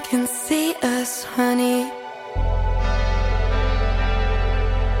no one can see us, honey.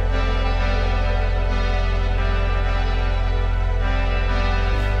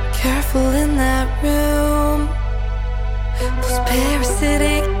 Careful in that room. Those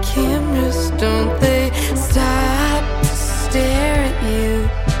parasitic cameras, don't they stop to stare at you?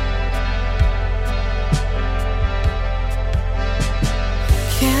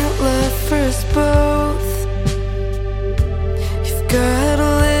 Can't love for us both. You've gotta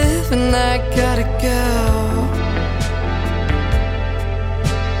live and I gotta go.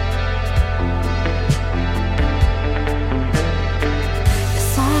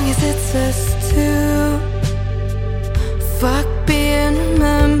 As long as it's us two, fuck being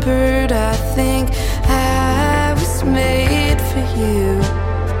remembered. I think I was made for you.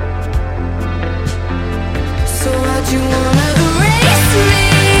 So why'd you wanna erase me?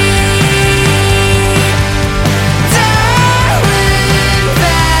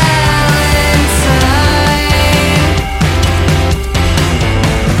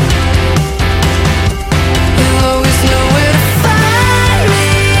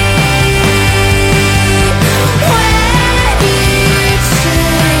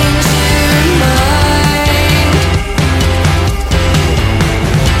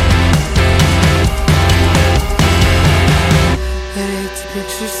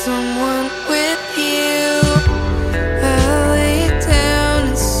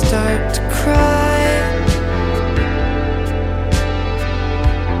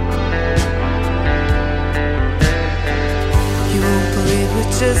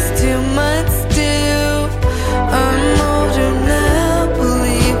 Just 2 months due. I'm older now,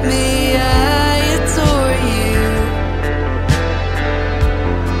 believe me.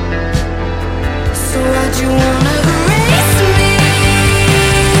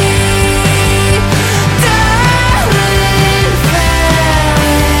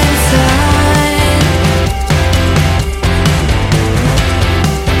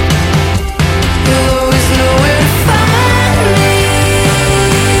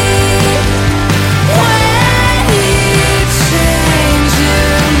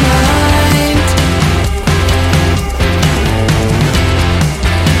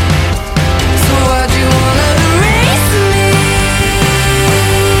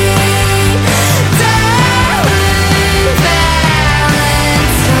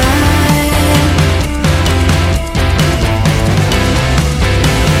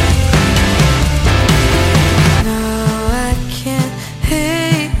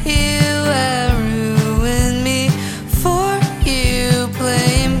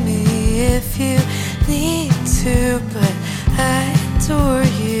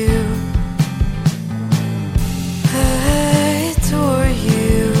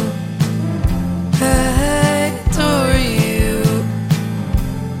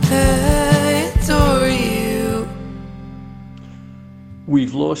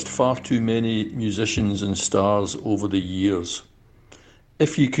 lost far too many musicians and stars over the years.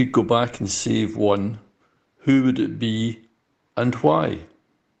 If you could go back and save one, who would it be and why?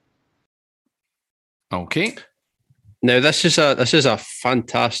 Okay. Now this is a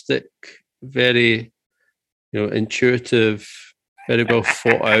fantastic, very intuitive, very well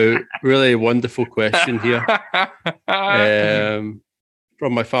thought out, really wonderful question here.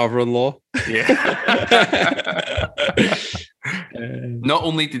 From my father-in-law. Yeah. Not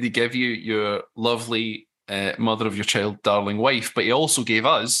only did he give you your lovely mother of your child, darling wife, but he also gave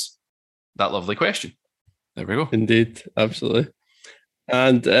us that lovely question. There we go. Indeed, absolutely.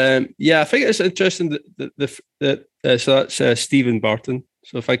 And I think it's interesting that so that's Stephen Barton.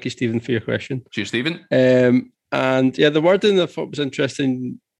 So thank you, Stephen, for your question. Cheers, Stephen. And the wording I thought was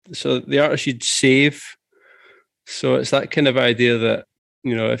interesting. So the artist you'd save. So it's that kind of idea that,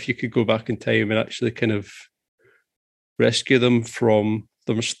 if you could go back in time and actually kind of rescue them from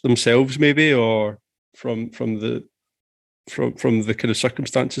themselves, maybe, or from the kind of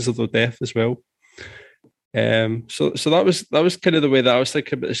circumstances of their death as well. So that was kind of the way that I was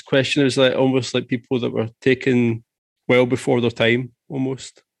thinking about this question. It was like almost like people that were taken well before their time,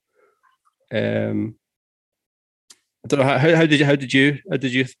 almost. I don't know how did you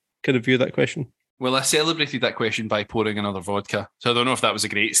kind of view that question? Well, I celebrated that question by pouring another vodka, so I don't know if that was a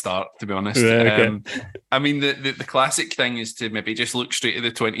great start, to be honest. Right, okay. I mean, the classic thing is to maybe just look straight at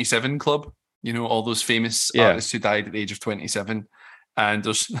the 27 Club. All those famous artists who died at the age of 27, and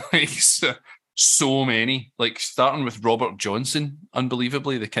there's like so many, like starting with Robert Johnson,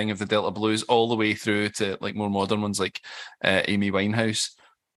 unbelievably, the king of the Delta Blues, all the way through to like more modern ones like Amy Winehouse.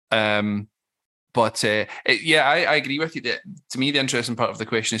 But I agree with you. That to me, the interesting part of the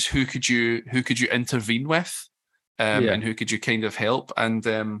question is who could you intervene with, and who could you kind of help? And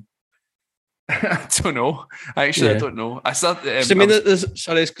I don't know. Actually, I don't know. I start. There's a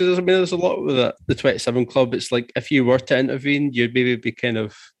lot with the 27 Club. It's like if you were to intervene, you'd maybe be kind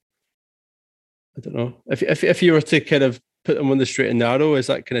of, I don't know. If you were to kind of put them on the straight and narrow, is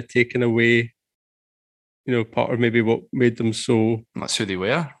that kind of taken away, part of maybe what made them so? That's who they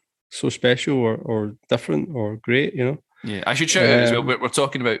were. So special or different or great, Yeah, I should shout out as well. We're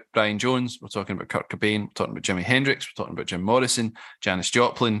talking about Brian Jones, we're talking about Kurt Cobain, we're talking about Jimi Hendrix, we're talking about Jim Morrison, Janis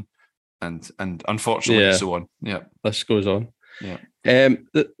Joplin, and unfortunately so on. Yeah, this goes on. Yeah.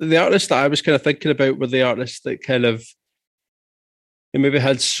 The artists that I was kind of thinking about were the artists that kind of maybe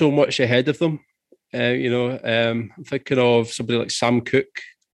had so much ahead of them. I'm thinking of somebody like Sam Cooke.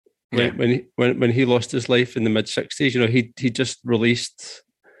 When he lost his life in the mid-60s, he just released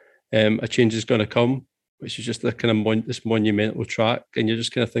A Change Is Gonna Come, which is just a kind of this monumental track, and you're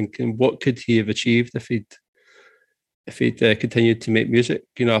just kind of thinking, what could he have achieved if he'd continued to make music?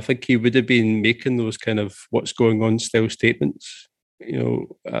 I think he would have been making those kind of what's going on style statements,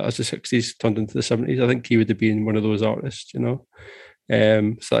 as the 60s turned into the 70s. I think he would have been one of those artists, So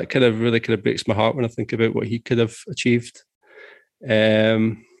that kind of really kind of breaks my heart when I think about what he could have achieved.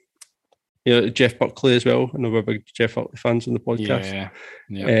 Jeff Buckley as well. I know we're big Jeff Buckley fans on the podcast.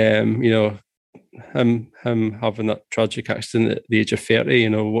 Yeah. Him having that tragic accident at the age of 30.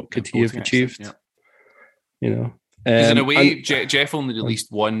 What could he have achieved? Because in a way, Jeff only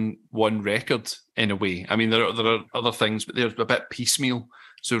released one record. In a way, I mean, there are other things, but they're a bit piecemeal.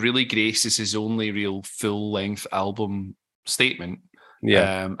 So really, Grace is his only real full length album statement.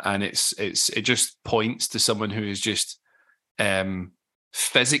 Yeah, and it just points to someone who is just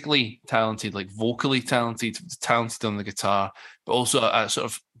physically talented, like vocally talented on the guitar, but also a sort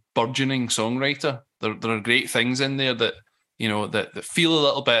of burgeoning songwriter. There are great things in there that that feel a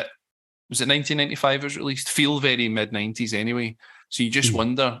little bit. Was it 1995 it was released? Feel very mid-90s anyway. So you just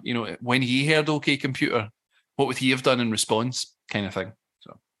wonder, when he heard OK Computer, what would he have done in response, kind of thing.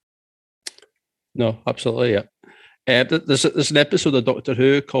 So, no, absolutely, yeah. There's an episode of Doctor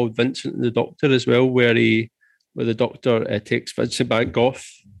Who called Vincent and the Doctor as well, where the Doctor takes Vincent Van Gogh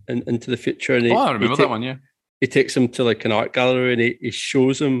into the future, and I remember that one. Yeah, he takes him to like an art gallery, and he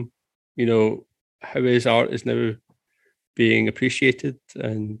shows him, how his art is now being appreciated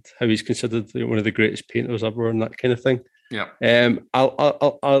and how he's considered one of the greatest painters ever, and that kind of thing. Yeah.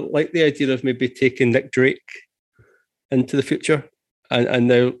 I like the idea of maybe taking Nick Drake into the future and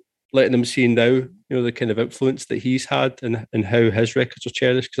now letting them see now, the kind of influence that he's had and how his records are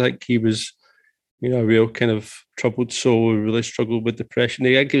cherished. Because I think he was, a real kind of troubled soul who really struggled with depression.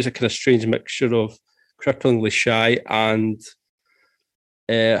 I think he was a kind of strange mixture of cripplingly shy and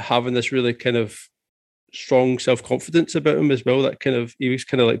having this really kind of strong self-confidence about him as well. That kind of, he was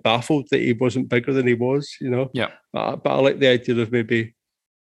kind of like baffled that he wasn't bigger than he was, Yeah. But I like the idea of maybe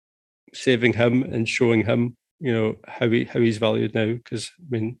saving him and showing him, how he's valued now. Because I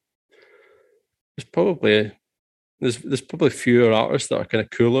mean, there's probably fewer artists that are kind of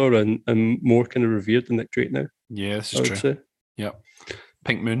cooler and more kind of revered than Nick Drake now. Yeah, this is I would true. say. Yeah,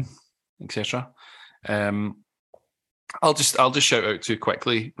 Pink Moon, etc. I'll just shout out two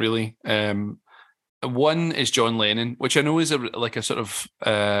quickly, really. One is John Lennon, which I know is like a sort of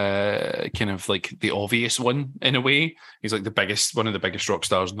kind of like the obvious one in a way. He's like one of the biggest rock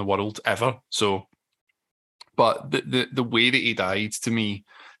stars in the world ever. So, but the way that he died, to me,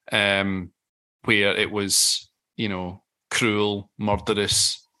 where it was, cruel,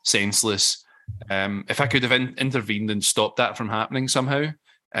 murderous, senseless. If I could have intervened and stopped that from happening somehow,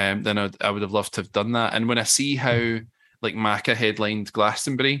 then I would have loved to have done that. And when I see how like Macca headlined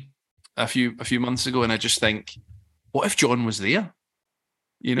Glastonbury a few months ago, and I just think, what if John was there?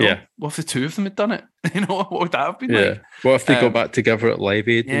 What if the two of them had done it? What would that have been like? What if they got back together at Live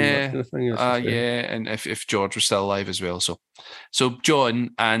Aid? Yeah, and that kind of thing? and if George was still alive as well. So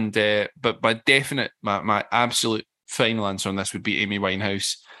John, and but my absolute final answer on this would be Amy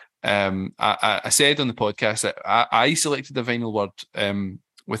Winehouse. I said on the podcast that I selected the vinyl word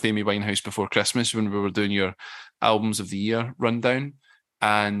with Amy Winehouse before Christmas when we were doing your albums of the year rundown,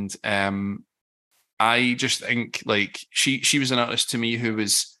 and I just think like she was an artist to me who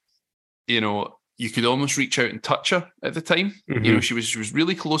was, you could almost reach out and touch her at the time. Mm-hmm. She was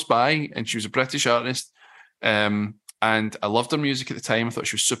really close by, and she was a British artist. And I loved her music at the time. I thought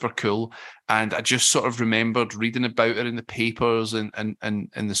she was super cool. And I just sort of remembered reading about her in the papers and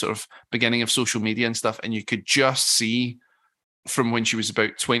the sort of beginning of social media and stuff. And you could just see from when she was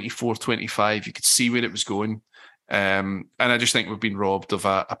about 24, 25, you could see where it was going. And I just think we've been robbed of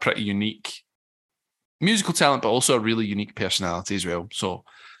a pretty unique musical talent, but also a really unique personality as well. So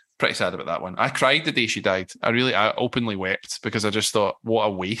pretty sad about that one. I cried the day she died. I openly wept because I just thought, what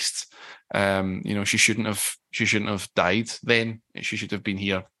a waste. She shouldn't have died then. She should have been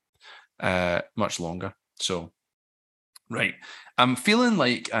here much longer. So, right. I'm feeling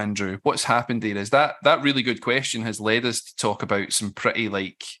like, Andrew, what's happened there is that really good question has led us to talk about some pretty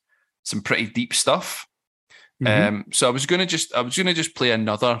deep stuff. Mm-hmm. So I was gonna just play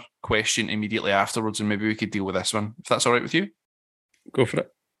another question immediately afterwards, and maybe we could deal with this one, if that's all right with you. Go for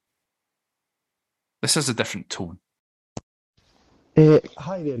it. This has a different tone.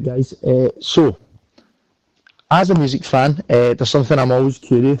 Hi there, guys. So, as a music fan, there's something I'm always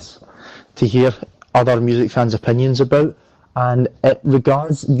curious to hear other music fans' opinions about, and it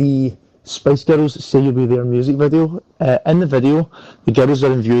regards the Spice Girls Say You'll Be There music video. In the video, the girls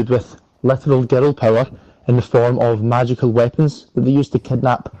are imbued with literal girl power in the form of magical weapons that they use to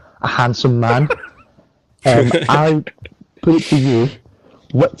kidnap a handsome man. I put it to you,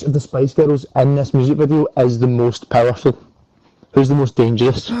 which of the Spice Girls in this music video is the most powerful? Who's the most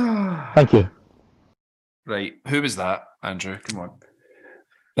dangerous? Thank you. Right. Who was that, Andrew? Come on.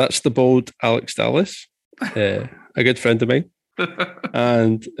 That's the bold Alex Dallas, a good friend of mine.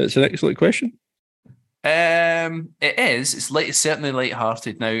 And it's an excellent question. It is. It's certainly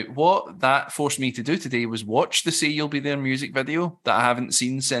light-hearted. Now, what that forced me to do today was watch the Say You'll Be There music video that I haven't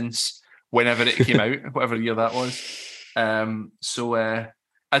seen since whenever it came out, whatever year that was. So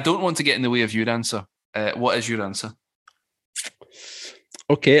I don't want to get in the way of your answer. What is your answer?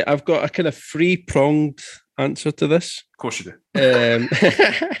 Okay, I've got a kind of three-pronged answer to this. Of course you do.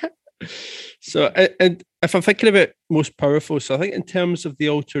 So, and if I'm thinking about most powerful, so I think in terms of the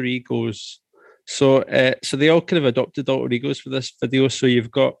alter egos, so they all kind of adopted alter egos for this video. So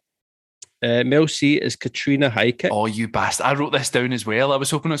you've got Mel C is Katrina Highkick. Oh, you bastard. I wrote this down as well. I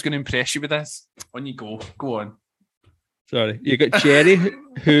was hoping I was going to impress you with this. On you go. Go on. Sorry. You've got Jerry,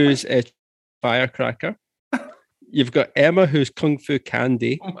 who's a Firecracker. You've got Emma, who's Kung Fu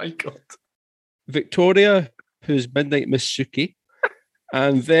Candy. Oh, my God. Victoria, who's Midnight Miss Suki.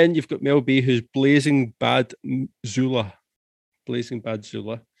 And then you've got Mel B, who's Blazing Bad Zula. Blazing Bad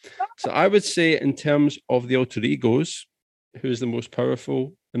Zula. So I would say in terms of the alter egos, who's the most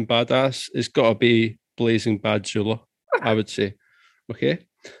powerful and badass, it's got to be Blazing Bad Zula, I would say. Okay?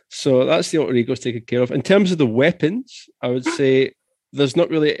 So that's the alter egos taken care of. In terms of the weapons, I would say there's not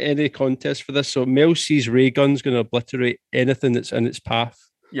really any contest for this. So Mel C's ray gun's going to obliterate anything that's in its path.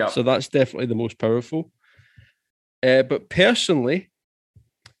 Yeah. So that's definitely the most powerful. But personally,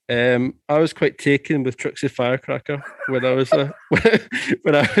 I was quite taken with Trixie Firecracker when I was a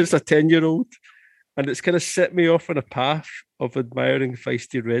 10-year-old, and it's kind of set me off on a path of admiring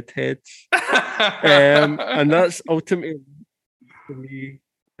feisty redheads, and that's ultimately for me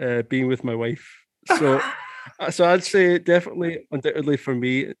being with my wife. So I'd say definitely, undoubtedly for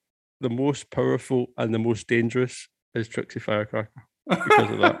me, the most powerful and the most dangerous is Trixie Firecracker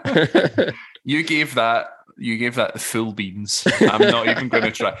because of that. You gave that You gave that the full beans. I'm not even going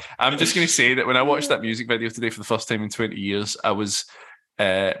to try. I'm just going to say that when I watched that music video today for the first time in 20 years, I was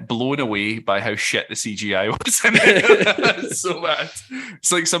blown away by how shit the CGI was in it. So bad.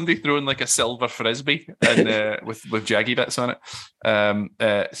 It's like somebody throwing like a silver frisbee and with jaggy bits on it.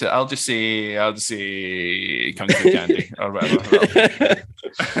 So I'll just say Kung Fu Candy or whatever.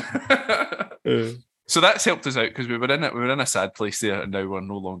 So that's helped us out because we were in a sad place there, and now we're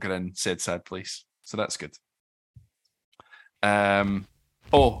no longer in said sad place. So that's good.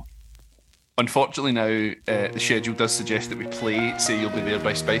 Unfortunately now the schedule does suggest that we play Say You'll Be There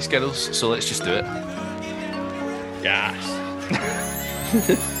by Spice Girls, so let's just do it. Yes.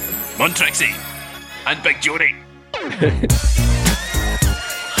 Montrexie and Big Jody.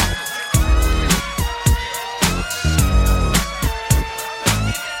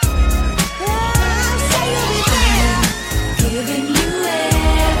 Giving you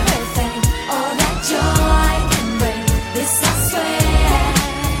everything, all that joy can bring. This I swear.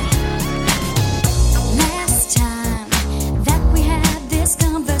 Last time that we had this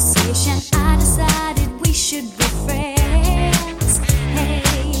conversation, I decided we should be friends.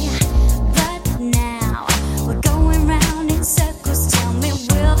 Hey, but now we're going round in circles. Tell me,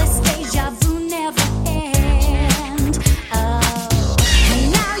 will this deja vu never end? Oh,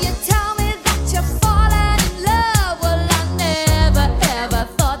 and now you tell me that you're falling in love. Well, I never ever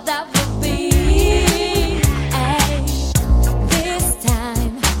thought that would be. Hey, this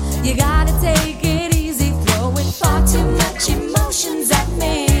time you gotta take it easy, throwing far too much emotions at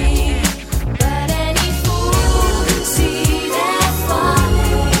me. But any fool can see that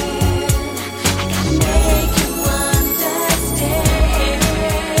falling. I gotta make you understand.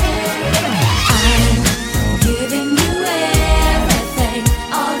 I'm giving you everything,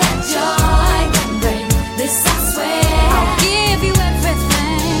 all that joy can bring. This I swear. I'll give you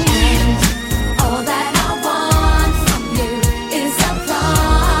everything, and all that I want from you is a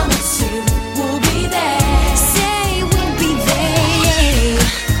promise you will be there. Say we'll be there.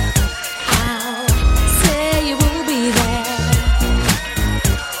 I'll say you will be there.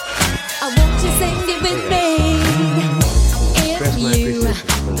 I want you sing it with me. If you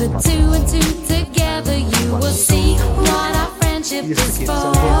put two and two together, you will see what our friendship is for. Oh,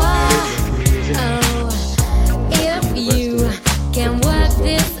 if you can work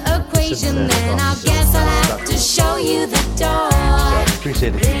this equation, then I guess I'll have to show you the door.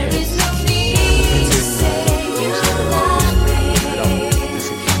 Appreciate it. There is no need to say you love me.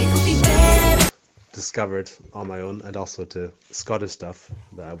 It could be better. Discovered on my own, and also to Scottish stuff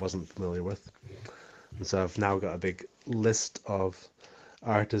that I wasn't familiar with. And so I've now got a big list of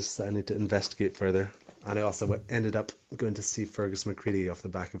artists that I need to investigate further. And I also ended up going to see Fergus McCready off the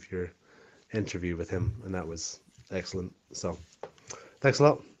back of your interview with him, and that was excellent. So thanks a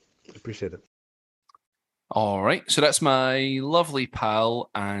lot. Appreciate it. All right, so that's my lovely pal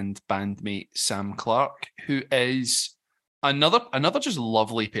and bandmate Sam Clark, who is another just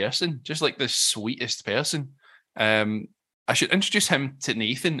lovely person, just like the sweetest person. I should introduce him to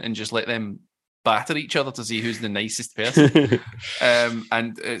Nathan and just let them batter each other to see who's the nicest person.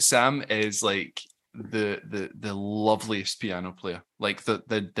 And Sam is like the loveliest piano player, like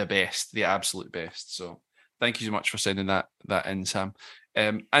the best, the absolute best. So thank you so much for sending that in, Sam.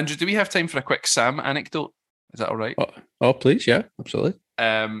 Andrew, do we have time for a quick Sam anecdote? Is that all right? Oh, please, yeah, absolutely.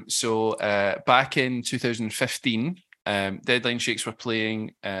 So back in 2015, Deadline Shakes were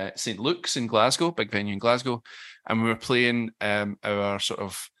playing St. Luke's in Glasgow, big venue in Glasgow, and we were playing our sort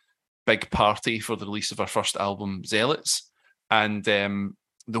of big party for the release of our first album, Zealots. And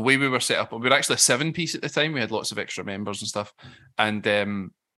the way we were set up, we were actually a 7-piece at the time. We had lots of extra members and stuff. And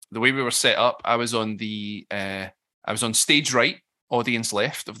the way we were set up, I was on stage right, audience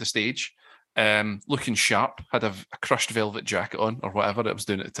left of the stage, looking sharp, had a crushed velvet jacket on or whatever I was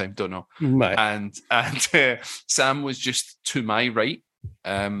doing at the time, don't know. Right. And Sam was just to my right,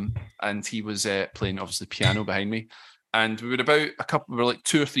 and he was playing obviously piano behind me. And we were like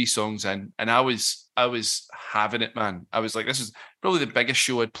 2 or 3 songs in, and I was having it, man. I was like, this is probably the biggest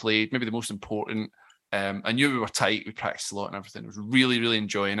show I'd played, maybe the most important. I knew we were tight, we practiced a lot and everything. I was really, really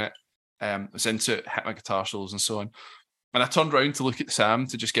enjoying it. I was into it, hit my guitar solos and so on. And I turned around to look at Sam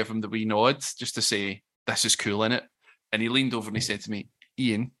to just give him the wee nod, just to say, this is cool, innit? And he leaned over and he said to me,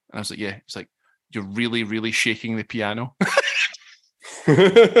 Ian, and I was like, yeah. He's like, you're really, really shaking the piano.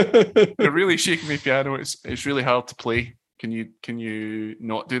 You're really shaking the piano. It's really hard to play. Can you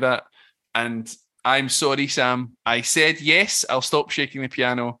not do that? And I'm sorry, Sam. I said, yes, I'll stop shaking the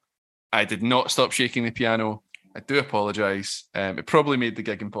piano. I did not stop shaking the piano. I do apologise. It probably made the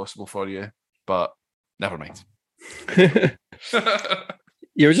gig impossible for you, but never mind.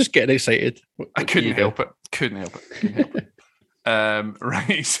 You were just getting excited. I couldn't help it. Couldn't help it.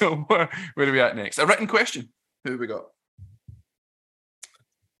 Right. So where are we at next? A written question. Who have we got?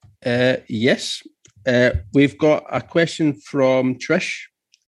 Yes. We've got a question from Trish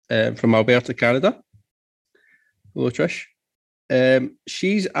from Alberta, Canada. Hello, Trish.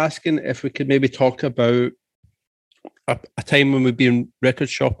 She's asking if we could maybe talk about a time when we've been record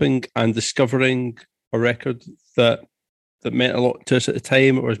shopping and discovering a record that meant a lot to us at the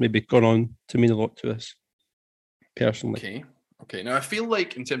time, or has maybe gone on to mean a lot to us personally. Okay. Now, I feel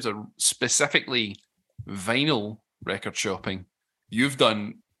like in terms of specifically vinyl record shopping, you've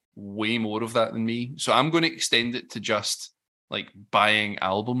done way more of that than me. So I'm going to extend it to just like buying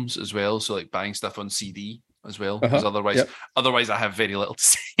albums as well. So like buying stuff on CD as well, because otherwise I have very little to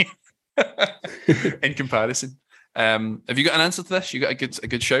say in comparison. Have you got an answer to this? You got a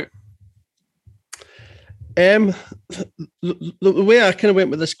good shout? The way I kind of went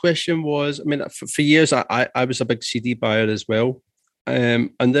with this question was, I mean, for years I was a big CD buyer as well,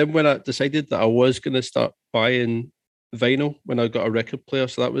 and then when I decided that I was going to start buying vinyl when I got a record player,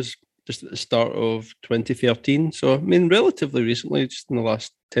 so that was just at the start of 2013. So I mean, relatively recently, just in the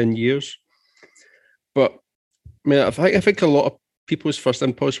last 10 years. But I mean, I think a lot of people's first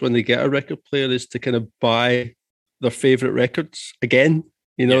impulse when they get a record player is to kind of buy their favorite records again.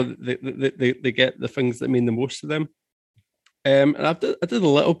 You know, they get the things that mean the most to them. And I did a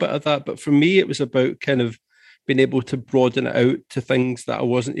little bit of that, but for me, it was about kind of being able to broaden it out to things that I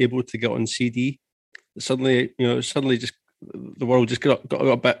wasn't able to get on CD. Suddenly just the world just got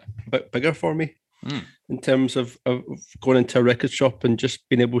a bit bigger for me in terms of going into a record shop and just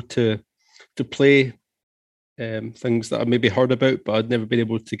being able to play things that I maybe heard about, but I'd never been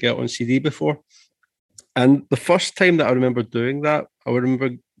able to get on CD before. And the first time that I remember doing that, I remember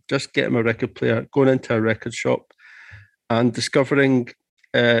just getting my record player, going into a record shop and discovering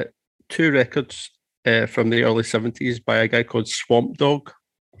 2 records from the early 70s by a guy called Swamp Dogg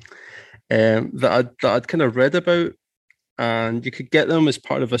that I'd kind of read about. And you could get them as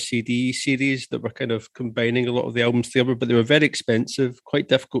part of a CD series that were kind of combining a lot of the albums together, but they were very expensive, quite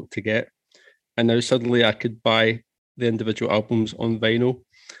difficult to get. And now suddenly I could buy the individual albums on vinyl.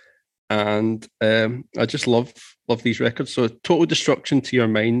 And I just love these records. So Total Destruction to Your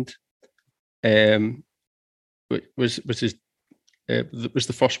Mind was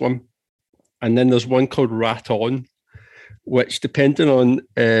the first one. And then there's one called Rat On, which, depending on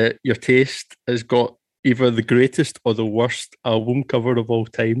your taste, has got either the greatest or the worst album cover of all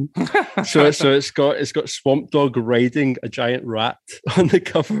time. so it's got Swamp Dogg riding a giant rat on the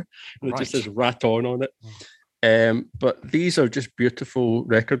cover, and it just says Rat On it. But these are just beautiful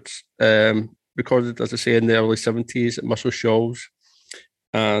records, recorded, as I say, in the early 70s at Muscle Shoals.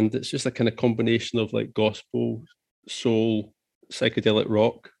 And it's just a kind of combination of like gospel, soul, psychedelic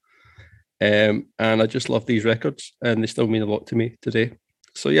rock. And I just love these records, and they still mean a lot to me today.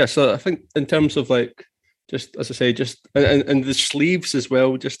 So yeah, so I think in terms of like, just as I say, just and the sleeves as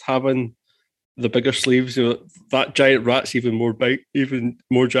well, just having the bigger sleeves, you know, that giant rat's even more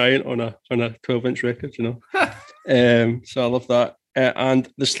giant on a 12-inch record, you know. So I love that. And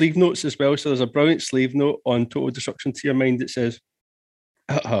the sleeve notes as well. So there's a brilliant sleeve note on Total Destruction to Your Mind that says,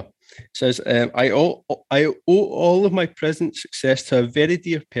 I owe all of my present success to a very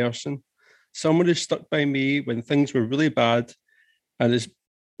dear person, someone who stuck by me when things were really bad and has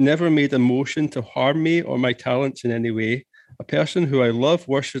never made a motion to harm me or my talents in any way, a person who I love,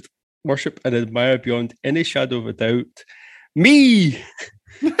 worship and admire beyond any shadow of a doubt. Me!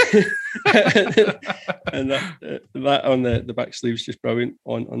 And that on the back sleeve is just brilliant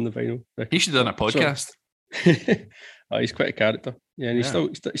on the vinyl. He should have done a podcast. He's quite a character. Yeah, and he's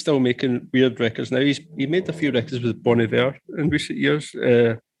still making weird records now. He made a few records with Bon Iver in recent years,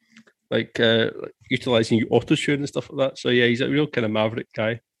 like utilising auto-tune and stuff like that. So yeah, he's a real kind of maverick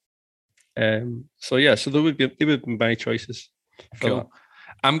guy. So they would be my choices. Cool. That.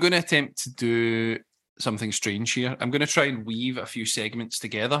 I'm going to attempt to do something strange here. I'm going to try and weave a few segments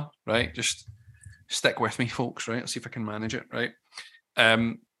together, right? Just stick with me, folks, right? I'll see if I can manage it, right?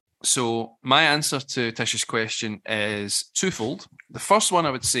 So my answer to Tish's question is twofold. The first one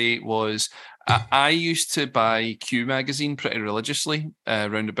I would say was I used to buy Q magazine pretty religiously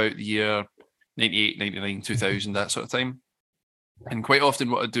around about the year 98, 99, 2000, that sort of time. And quite often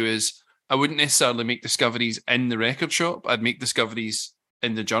what I'd do is I wouldn't necessarily make discoveries in the record shop. I'd make discoveries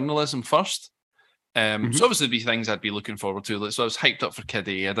in the journalism first. So obviously there'd be things I'd be looking forward to. So I was hyped up for Kid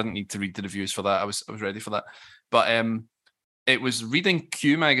A. I didn't need to read the reviews for that. I was ready for that. But it was reading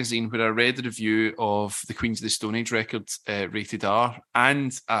Q magazine where I read the review of the Queens of the Stone Age record, Rated R,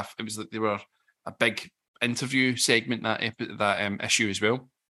 and it was that they were a big interview segment, that issue as well.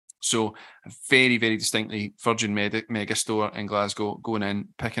 So very, very distinctly Virgin Megastore in Glasgow, going in,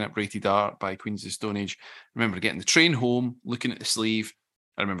 picking up Rated R by Queens of the Stone Age. I remember getting the train home, looking at the sleeve.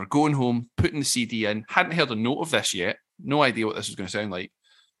 I remember going home, putting the CD in, hadn't heard a note of this yet, no idea what this was going to sound like.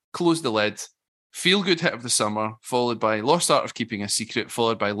 Closed the lid, Feel Good Hit of the Summer, followed by Lost Art of Keeping a Secret,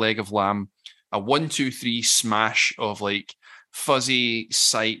 followed by Leg of Lamb, a 1, 2, 3 smash of like fuzzy,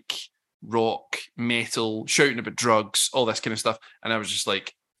 psych, rock, metal, shouting about drugs, all this kind of stuff. And I was just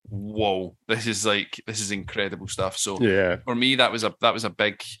like, whoa, this is incredible stuff. So for me, that was a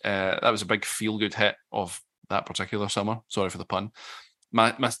big feel good hit of that particular summer. Sorry for the pun.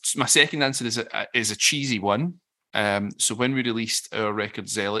 My second answer is a cheesy one. So when we released our record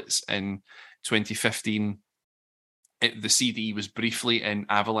Zealots in 2015, the CD was briefly in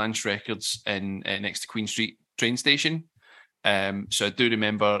Avalanche Records in next to Queen Street train station. So I do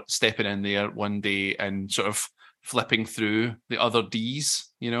remember stepping in there one day and sort of flipping through the other Ds,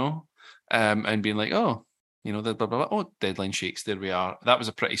 and being like, oh, the blah, blah, blah. Oh, Deadline Shakes, there we are. That was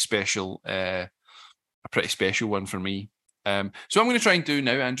a pretty special one for me. So what I'm going to try and do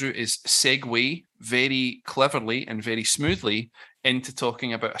now, Andrew, is segue very cleverly and very smoothly into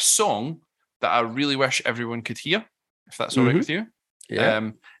talking about a song that I really wish everyone could hear, if that's all right with you. Yeah.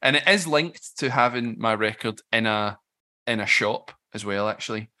 And it is linked to having my record in a shop as well,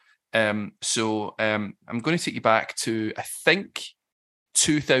 actually. So I'm going to take you back to, I think,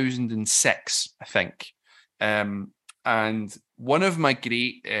 2006, I think. And one of my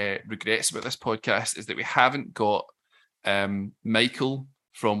great regrets about this podcast is that we haven't got Michael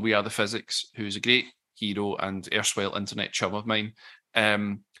from We Are the Physics, who's a great hero and erstwhile internet chum of mine,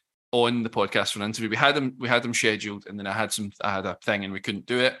 on the podcast for an interview. We had him scheduled, and then I had a thing and we couldn't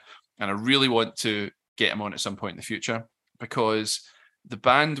do it. And I really want to get him on at some point in the future, because the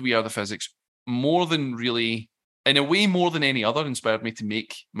band We Are the Physics, more than any other, inspired me to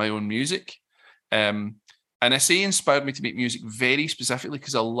make my own music. And I say inspired me to make music very specifically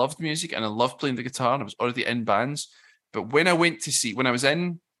because I loved music and I loved playing the guitar, and I was already in bands. But when I was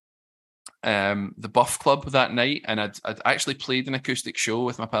in the Buff Club that night, and I'd actually played an acoustic show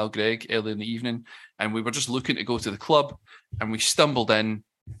with my pal Greg early in the evening, and we were just looking to go to the club, and we stumbled in,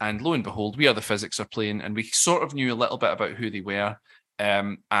 and lo and behold, We Are the Physics are playing, and we sort of knew a little bit about who they were,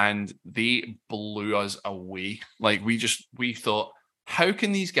 and they blew us away. Like we thought, how are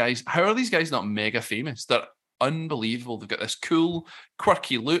these guys not mega famous? They're unbelievable. They've got this cool,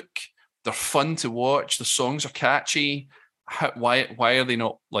 quirky look. They're fun to watch. The songs are catchy. Why are they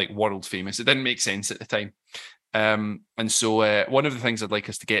not like world famous? It didn't make sense at the time. And so one of the things I'd like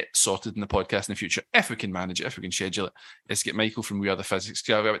us to get sorted in the podcast in the future, if we can manage it, if we can schedule it, is to get Michael from We Are the Physics.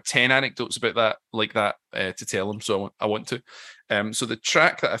 I've got about 10 anecdotes about that, like that, to tell him. So I want to. So the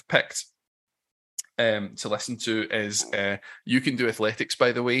track that I've picked to listen to is You Can Do Athletics,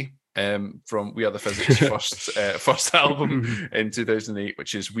 by the way, from We Are the Physics' first album in 2008,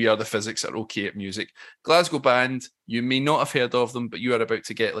 which is We Are the Physics Are Okay at Music. Glasgow band, you may not have heard of them, but you are about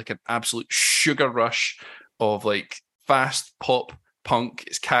to get like an absolute sugar rush of like fast pop punk.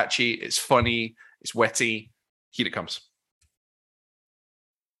 It's catchy, it's funny, it's witty. Here it comes.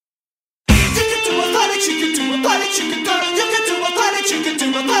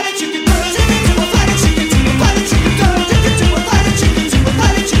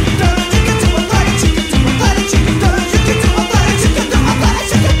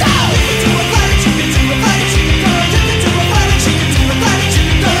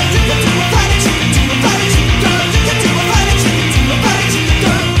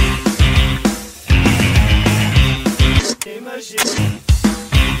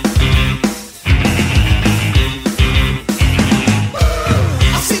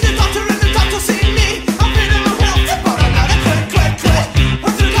 I see the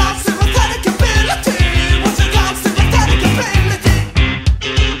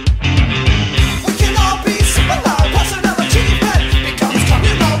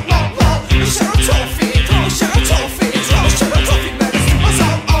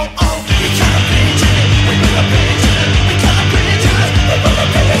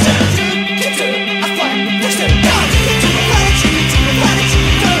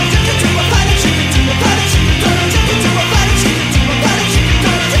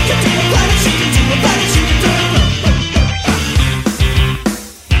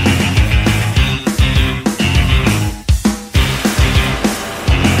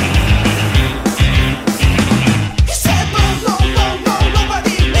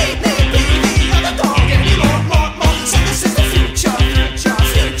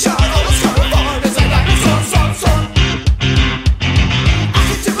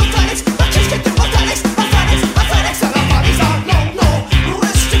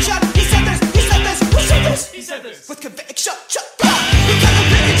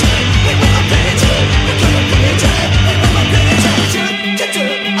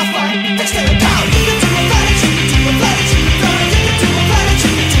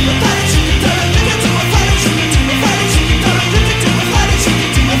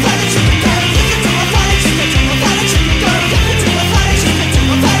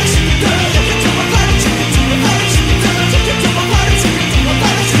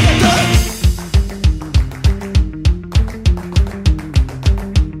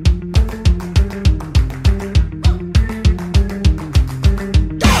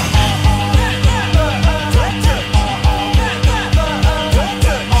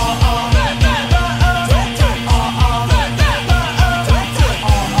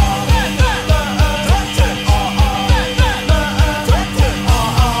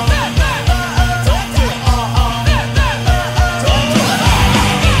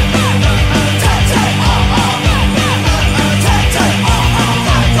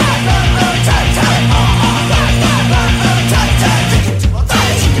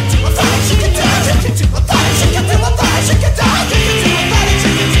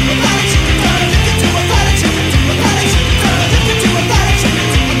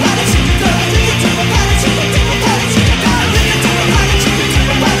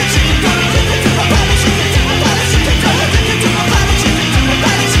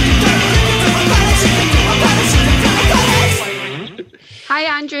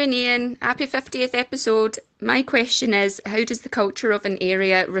happy 50th episode. My question is, how does the culture of an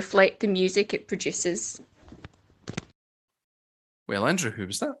area reflect the music it produces? Well, Andrew, who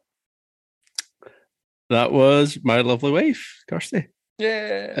was that? That was my lovely wife, Kirsty.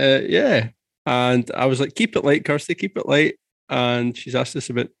 Yeah. Yeah. And I was like, keep it light, Kirsty, keep it light. And she's asked us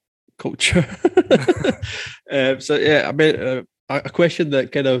about culture. So, yeah, I mean, a question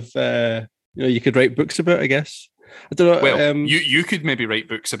that kind of, you could write books about, I guess. I don't know. Well, you could maybe write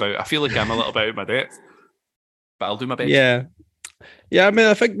books about. I feel like I'm a little bit out of my depth, but I'll do my best. Yeah. I mean,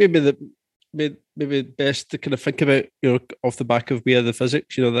 I think maybe best to kind of think about, off the back of We Are the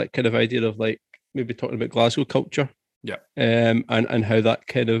Physics, that kind of idea of like maybe talking about Glasgow culture. Yeah. And how that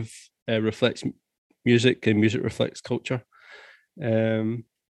kind of reflects music and music reflects culture. Yeah.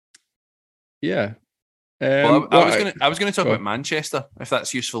 Well, I was going to talk about Manchester, if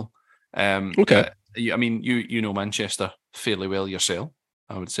that's useful. Okay. I mean, you know Manchester fairly well yourself,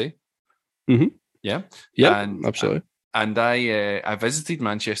 I would say. Mm-hmm. Yeah. Yeah, absolutely. And I visited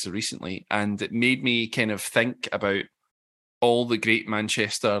Manchester recently, and it made me kind of think about all the great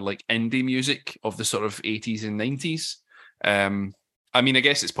Manchester like indie music of the sort of 80s and 90s. I mean, I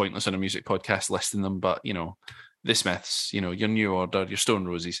guess it's pointless on a music podcast listing them, but the Smiths, your New Order, your Stone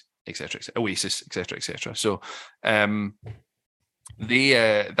Roses, etc., Oasis, etc. So,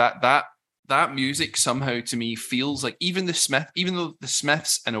 that music somehow to me feels like even though the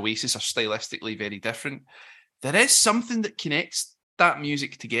Smiths and Oasis are stylistically very different, there is something that connects that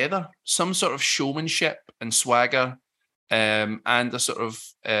music together, some sort of showmanship and swagger, and a sort of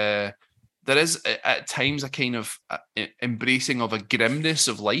there is at times a kind of embracing of a grimness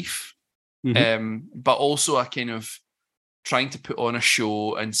of life, but also a kind of trying to put on a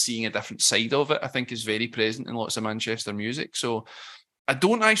show and seeing a different side of it, I think is very present in lots of Manchester music. So I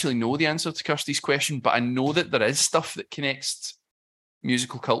don't actually know the answer to Kirsty's question, but I know that there is stuff that connects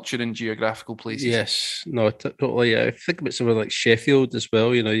musical culture in geographical places. Yes, no, totally. I think about somewhere like Sheffield as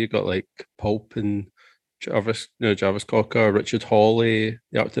well. You got like Pulp and Jarvis, Jarvis Cocker, Richard Hawley,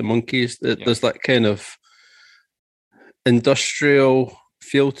 the Arctic Monkeys. There's that kind of industrial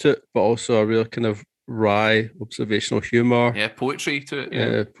feel to it, but also a real kind of wry observational humor. Yeah, poetry to it.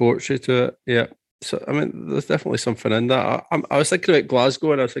 Yeah, poetry to it. Yeah. So I mean, there's definitely something in that. I was thinking about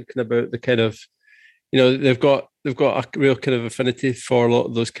Glasgow, and I was thinking about the kind of, they've got a real kind of affinity for a lot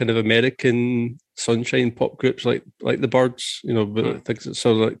of those kind of American sunshine pop groups like the Byrds, things that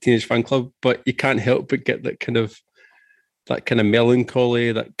sort of like Teenage Fan Club. But you can't help but get that kind of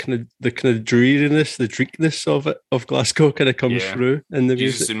melancholy, that kind of dreariness, the dreariness of Glasgow kind of comes through in the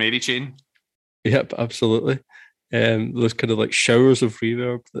Jesus music. and Mary Chain. Yep, absolutely. Those kind of like showers of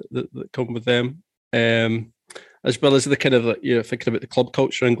reverb that come with them, as well as the kind of like, thinking about the club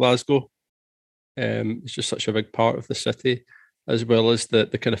culture in Glasgow. It's just such a big part of the city, as well as the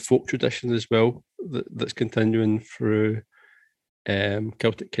kind of folk tradition as well that's continuing through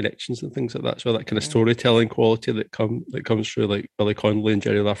Celtic connections and things like that. So that kind of storytelling quality that comes through like Billy Connolly and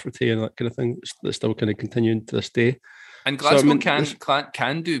Jerry Lafferty and that kind of thing that's still kind of continuing to this day. And Glasgow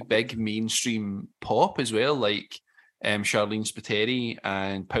can do big mainstream pop as well, like Charlene Spiteri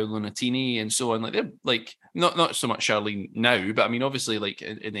and Paolo Nutini and so on. Like they're like not so much Charlene now, but I mean obviously like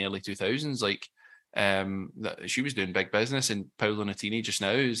in the early 2000s, like she was doing big business, and Paolo Nutini just now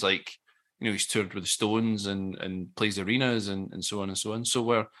is like, he's toured with the Stones and plays arenas and so on and so on.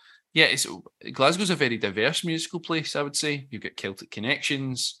 So Glasgow's a very diverse musical place, I would say. You've got Celtic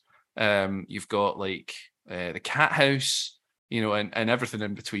connections, you've got like the Cat House, and everything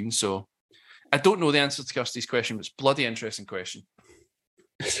in between. So I don't know the answer to Kirsty's question, but it's a bloody interesting question.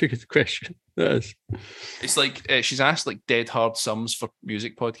 It's a good question. That is. It's like she's asked like dead hard sums for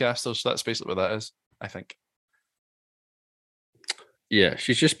music podcasters. So that's basically what that is, I think. Yeah,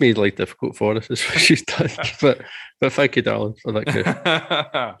 she's just made life difficult for us. Is what she's done. but thank you, darling, for that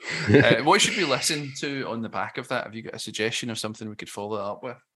question. What should we listen to on the back of that? Have you got a suggestion of something we could follow that up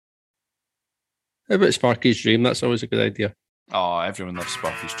with? How about Sparky's Dream? That's always a good idea. Oh, everyone loves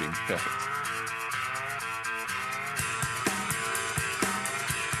Sparky's Dream. Perfect.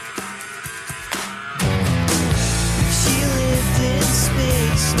 She lived in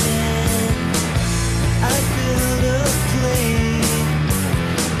space, man. I built a plane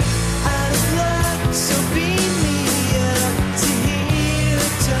out of luck, so beam me up to hear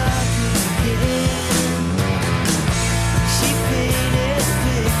her talk again. She painted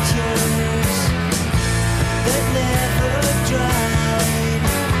pictures that never dried.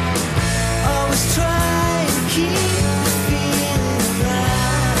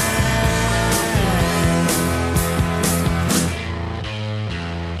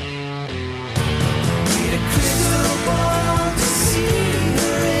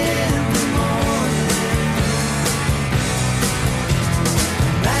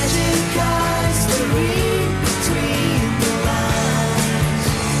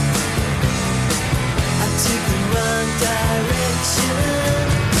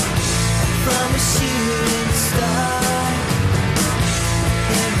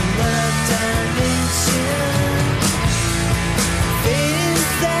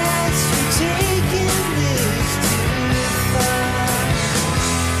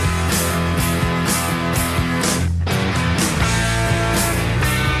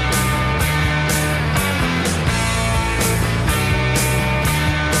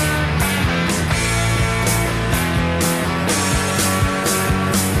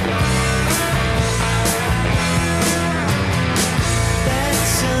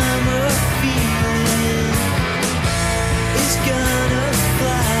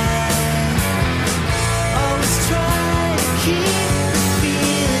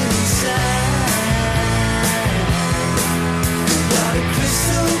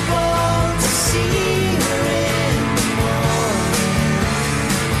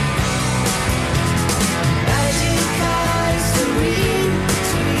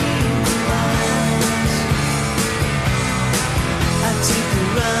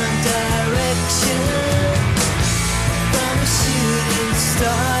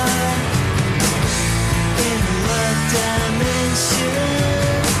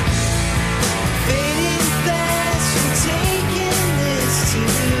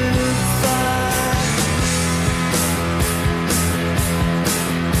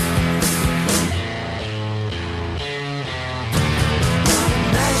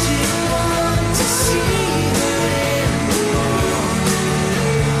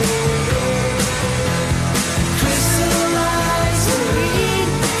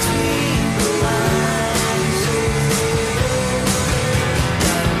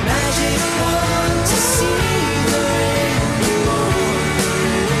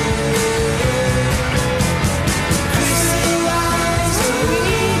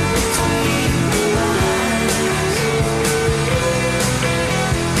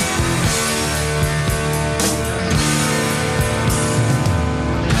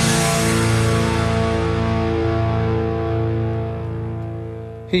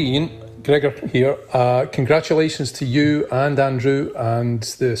 Hey Ian, Gregor here. Congratulations to you and Andrew and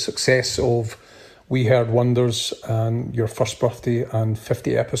the success of We Heard Wonders and your first birthday and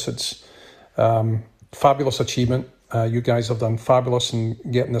 50 episodes. Fabulous achievement. You guys have done fabulous in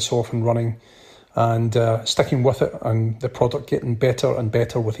getting this off and running and sticking with it, and the product getting better and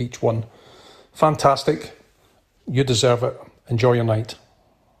better with each one. Fantastic. You deserve it. Enjoy your night.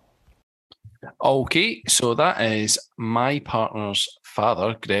 Okay, so that is my partner's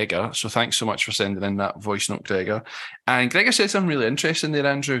father, Gregor. So thanks so much for sending in that voice note, Gregor. And Gregor said something really interesting there,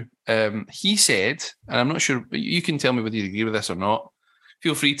 Andrew. He said, and I'm not sure, you can tell me whether you agree with this or not.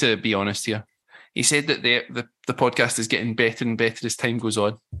 Feel free to be honest here. He said that the podcast is getting better and better as time goes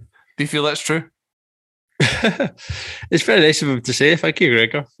on. Do you feel that's true? It's very nice of him to say. Thank you,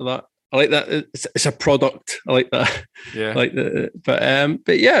 Gregor, for that. I like that. It's a product. I like that. Yeah. I like that.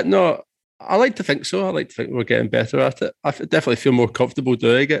 But yeah, no, I like to think so. I like to think we're getting better at it. I definitely feel more comfortable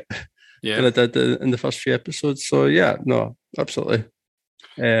doing it than I did in the first few episodes. So yeah, no, absolutely.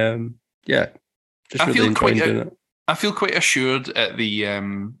 Yeah, just really enjoying doing it. I feel quite assured at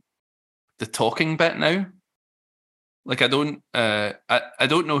the talking bit now. Like I don't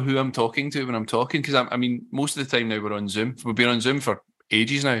know who I'm talking to when I'm talking, because I mean most of the time now we're on Zoom. We've been on Zoom for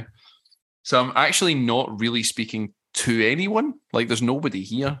ages now, so I'm actually not really speaking to anyone. Like there's nobody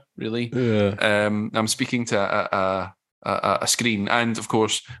here really. Yeah. I'm speaking to a screen, and of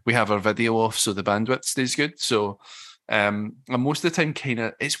course we have our video off, so the bandwidth stays good. So I'm most of the time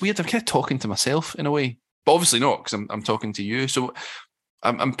it's weird. I'm kind of talking to myself in a way, but obviously not, because I'm talking to you. So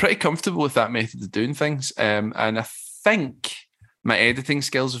I'm pretty comfortable with that method of doing things, and I think my editing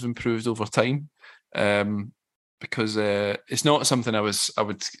skills have improved over time, because it's not something I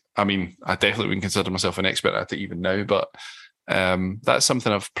definitely wouldn't consider myself an expert at it even now, but that's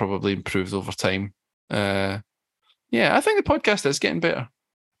something I've probably improved over time. Yeah, I think the podcast is getting better. I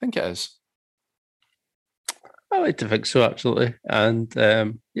think it is. I like to think so, absolutely. And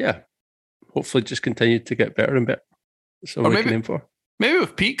yeah, hopefully just continue to get better and better. That's all we can aim for. Maybe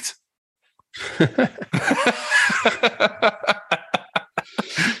we've peaked.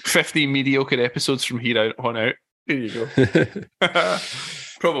 50 mediocre episodes from here on out. There you go.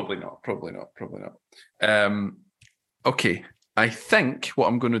 Probably not. Okay, I think what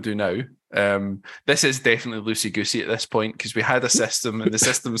I'm going to do now, this is definitely loosey-goosey at this point, because we had a system and the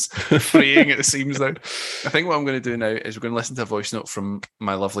system's fraying at the seams now. I think what I'm going to do now is we're going to listen to a voice note from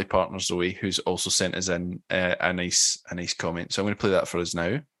my lovely partner Zoe, who's also sent us in a nice comment. So I'm going to play that for us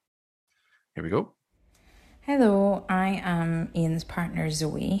now. Here we go. Hello, I am Ian's partner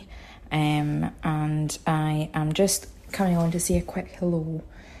Zoe, and I am just coming on to say a quick hello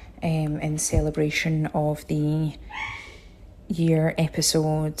in celebration of the year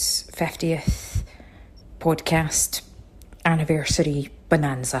episode's 50th podcast anniversary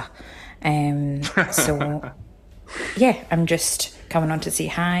bonanza. So yeah, I'm just coming on to say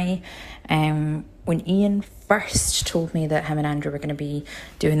hi. When Ian first told me that him and Andrew were going to be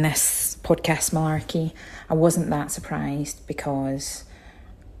doing this podcast malarkey, I wasn't that surprised, because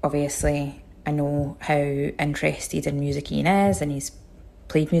obviously I know how interested in music Ian is, and he's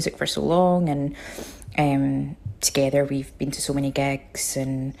played music for so long, and together we've been to so many gigs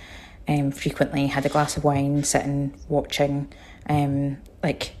and frequently had a glass of wine sitting watching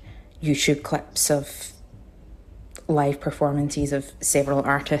like YouTube clips of live performances of several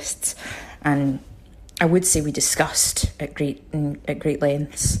artists, and I would say we discussed at great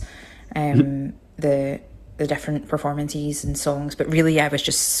lengths the different performances and songs, but really I was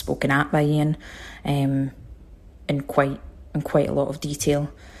just spoken at by Ian in quite a lot of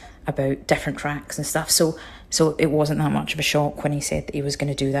detail about different tracks and stuff. So it wasn't that much of a shock when he said that he was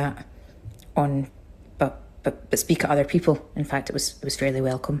going to do that but speak at other people. In fact, it was fairly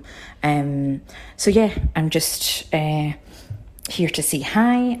welcome. So yeah, I'm just here to say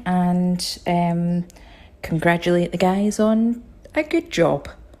hi and congratulate the guys on a good job.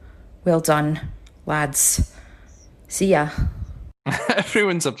 Well done, lads. See ya.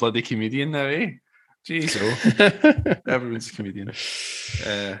 Everyone's a bloody comedian now, eh? Jeez, oh. Everyone's a comedian.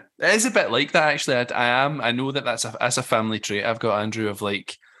 It is a bit like that, actually. I know that's a family trait I've got, Andrew, of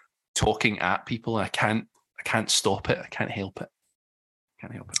like talking at people. I can't stop it. I can't help it.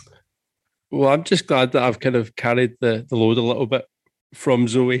 Well, I'm just glad that I've kind of carried the load a little bit from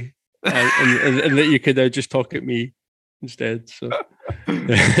Zoe, and that you could now just talk at me instead. So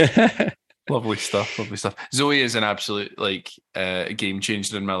Lovely stuff. Zoe is an absolute game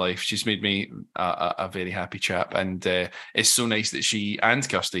changer in my life. She's made me a very happy chap, and it's so nice that she and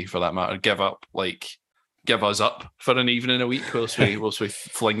Kirsty, for that matter, give us up for an evening a week whilst we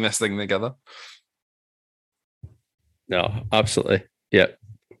fling this thing together. No, absolutely. Yeah.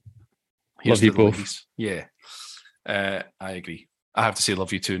 Love you to the both. ladies. Yeah, I agree. I have to say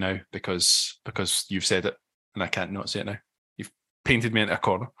love you too now because you've said it and I can't not say it now. You've painted me into a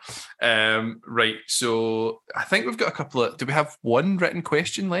corner. Right, so I think we've got a couple of... Do we have one written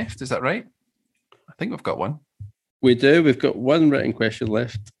question left? Is that right? I think we've got one. We do. We've got one written question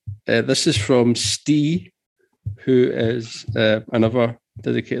left. This is from Steve, who is another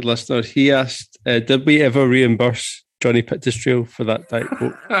dedicated listener. He asked, did we ever reimburse Johnny Pittistrill for that Diet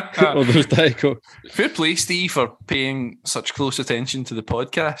Coke? Or those Diet Coke? Fair play, Steve, for paying such close attention to the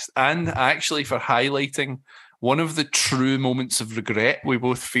podcast and actually for highlighting one of the true moments of regret we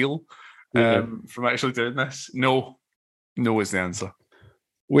both feel from actually doing this. No is the answer.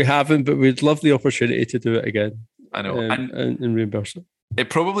 We haven't, but we'd love the opportunity to do it again. I know. And reimburse it. It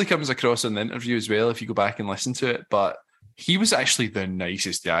probably comes across in the interview as well if you go back and listen to it, but he was actually the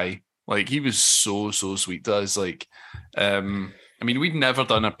nicest guy. Like, he was so sweet to us. Like, I mean, we'd never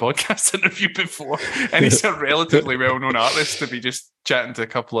done a podcast interview before, and he's a relatively well-known artist to be just chatting to a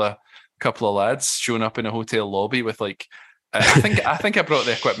couple of lads showing up in a hotel lobby with like, I think I brought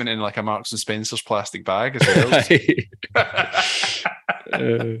the equipment in like a Marks and Spencer's plastic bag as well.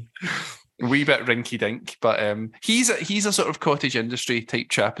 Wee bit rinky dink, but he's a sort of cottage industry type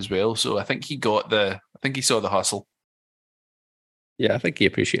chap as well. So I think he saw the hustle. Yeah, I think he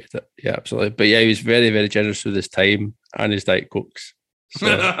appreciated it. Yeah, absolutely. But yeah, he was very, very generous with his time and his Diet Cokes.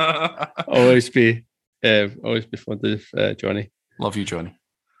 So always be fond of Johnny. Love you, Johnny.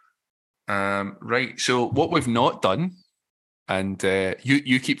 Right. So what we've not done, and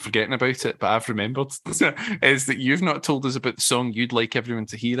you keep forgetting about it, but I've remembered, is that you've not told us about the song you'd like everyone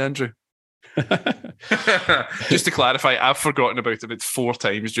to hear, Andrew. Just to clarify, I've forgotten about it about 4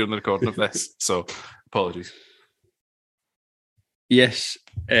 times during the recording of this, so apologies. Yes,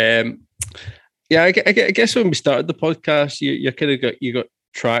 I guess when we started the podcast, you kind of got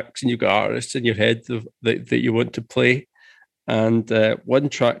tracks and you got artists in your head that you want to play, and one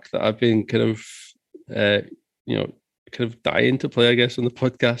track that I've been kind of dying to play, I guess, on the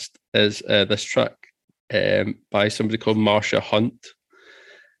podcast is this track by somebody called Marsha Hunt.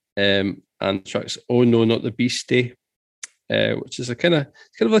 And the track's "Oh No, Not the Beastie," which is a kind of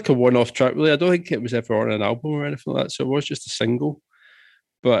like a one-off track, really. I don't think it was ever on an album or anything like that, so it was just a single.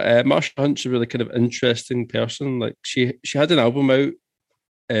 But Marsha Hunt's a really kind of interesting person. Like, she had an album out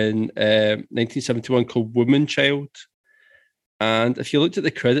in 1971 called "Woman Child," and if you looked at the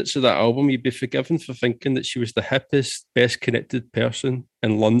credits of that album, you'd be forgiven for thinking that she was the hippest, best connected person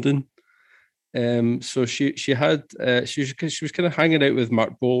in London. So she was kind of hanging out with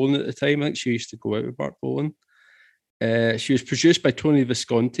Mark Bolan at the time. I think she used to go out with Mark Bolan. She was produced by Tony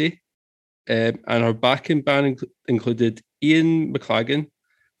Visconti, and her backing band included Ian McLagan,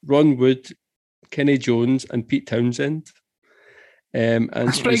 Ron Wood, Kenny Jones, and Pete Townsend. And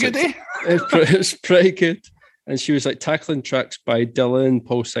that's pretty good, eh? It's pretty good. And she was like tackling tracks by Dylan,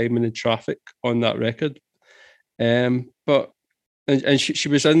 Paul Simon, and Traffic on that record. But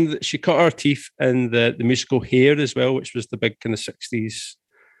she cut her teeth in the musical Hair as well, which was the big kind of 60s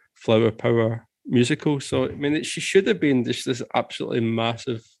flower power musical. So, I mean, she should have been just this absolutely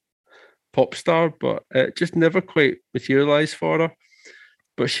massive pop star, but it just never quite materialized for her.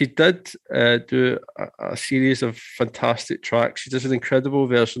 But she did do a series of fantastic tracks. She does an incredible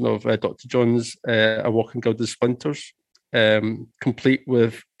version of Dr. John's A Walk in Gilded Splinters, complete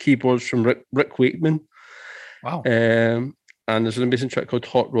with keyboards from Rick Wakeman. Wow. And there's an amazing track called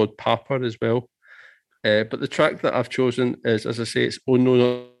Hot Rod Papa as well. But the track that I've chosen is, as I say, it's "Oh No,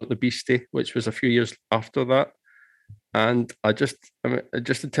 Not the Beastie," which was a few years after that. And just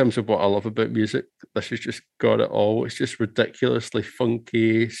in terms of what I love about music, this has just got it all. It's just ridiculously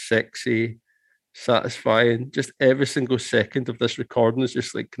funky, sexy, satisfying. Just every single second of this recording is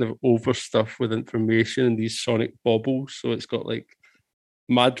just like kind of overstuffed with information and these sonic baubles. So it's got like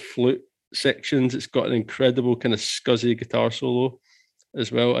mad flute sections. It's got an incredible kind of scuzzy guitar solo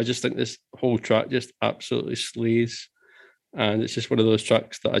as well. I just think this whole track just absolutely slays, and it's just one of those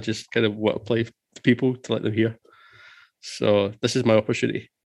tracks that I just kind of want to play to people to let them hear. So this is my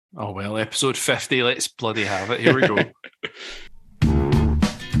opportunity. Oh well, episode 50, let's bloody have it. Here we go.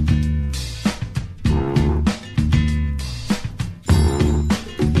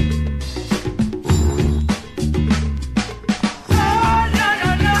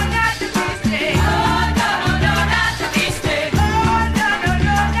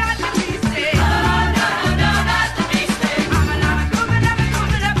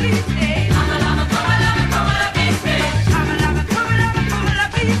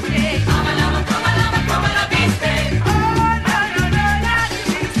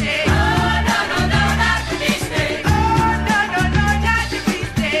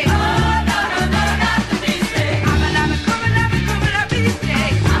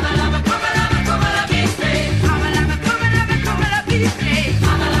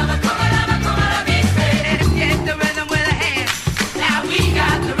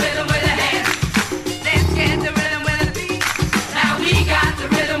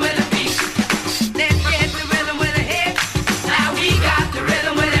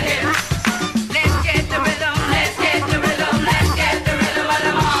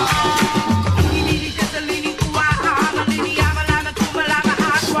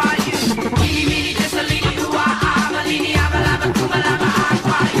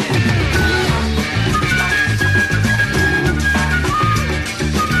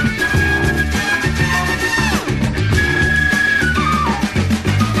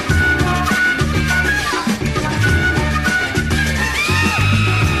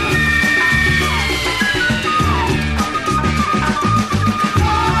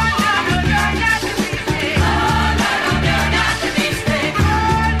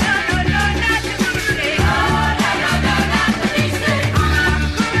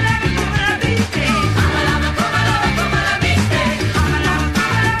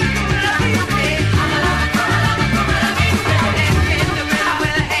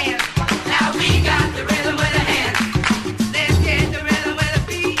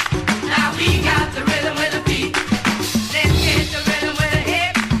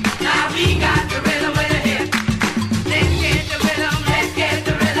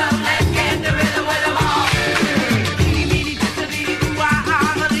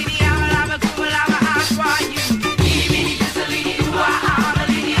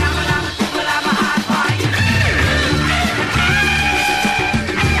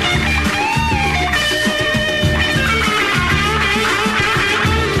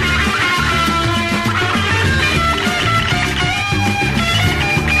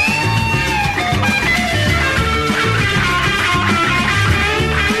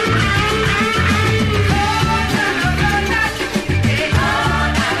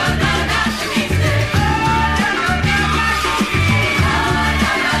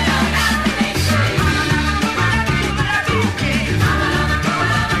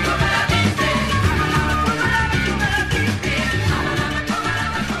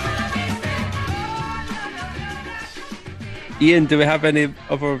 Ian, do we have any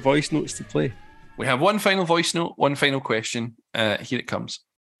other voice notes to play? We have one final voice note, one final question. Here it comes.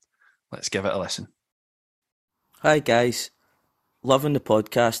 Let's give it a listen. Hi guys, loving the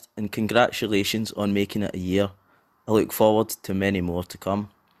podcast and congratulations on making it a year. I look forward to many more to come.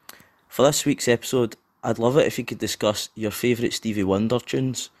 For this week's episode, I'd love it if you could discuss your favourite Stevie Wonder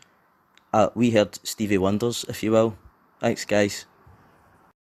tunes. We heard Stevie Wonders, if you will. Thanks guys.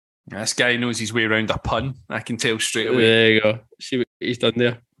 This guy knows his way around a pun. I can tell straight away. There you go. See what he's done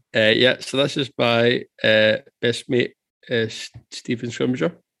there. So this is by best mate Stephen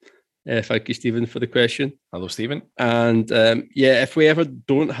Scrimger. Thank you, Stephen, for the question. Hello, Stephen. And if we ever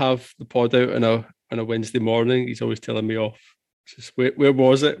don't have the pod out on a Wednesday morning, he's always telling me off. Just where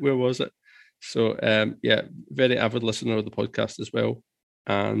was it? Where was it? So very avid listener of the podcast as well,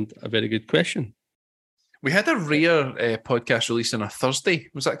 and a very good question. We had a rare podcast release on a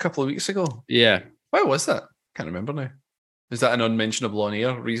Thursday. Was that a couple of weeks ago? Yeah. Why was that? Can't remember now. Is that an unmentionable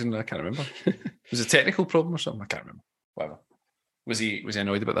on-air reason? I can't remember. Was it a technical problem or something? I can't remember. Whatever. Was he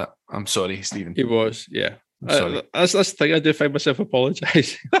annoyed about that? I'm sorry, Stephen. He was, yeah. Sorry. That's the thing. I do find myself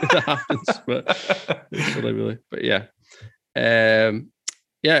apologising when that happens, but it's really. But yeah, and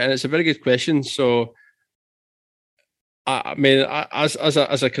it's a very good question. So, I mean, as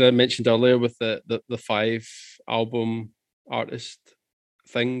I kind of mentioned earlier with the 5 album artist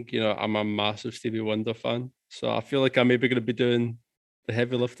thing, you know, I'm a massive Stevie Wonder fan, so I feel like I'm maybe going to be doing the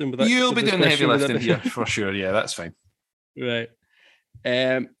heavy lifting with that. You'll be doing the heavy lifting here for sure. Yeah, that's fine. Right.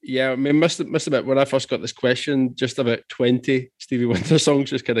 I mean, must admit, when I first got this question, just about 20 Stevie Wonder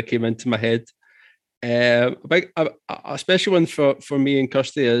songs just kind of came into my head. A special one for me and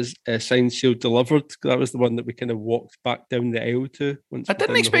Kirsty is Signed, Sealed, Delivered. That was the one that we kind of walked back down the aisle to. I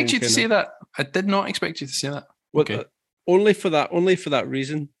didn't expect you to say that. I did not expect you to say that. Okay. Only for that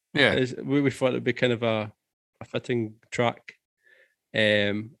reason. Yeah. We thought it would be kind of a fitting track.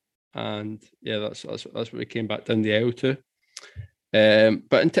 And yeah, that's what we came back down the aisle to.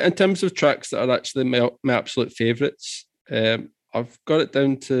 But in terms of tracks that are actually my absolute favourites, I've got it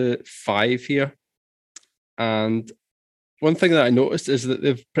down to 5 here. And one thing that I noticed is that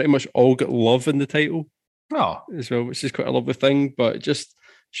they've pretty much all got love in the title as well, which is quite a lovely thing, but it just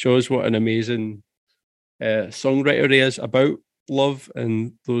shows what an amazing songwriter he is about love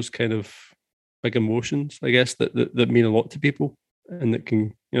and those kind of big emotions, I guess, that mean a lot to people. And that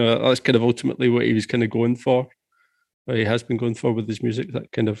can, you know, that's kind of ultimately what he was kind of going for. Or he has been going for with his music,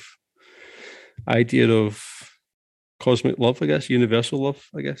 that kind of idea of cosmic love, I guess, universal love,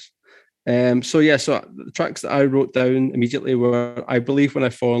 I guess. So the tracks that I wrote down immediately were I Believe When I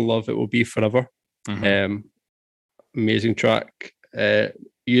Fall in Love It Will Be Forever. Mm-hmm. Amazing track.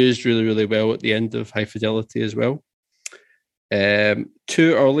 Used really, really well at the end of High Fidelity as well. 2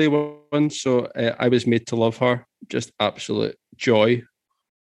 early ones. So I Was Made to Love Her. Just absolute joy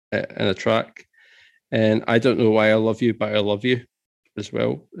in a track. And I Don't Know Why I Love You, But I Love You as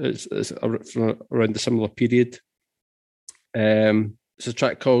well. It's from around a similar period. It's a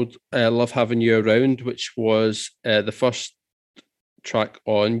track called Love Having You Around, which was the first track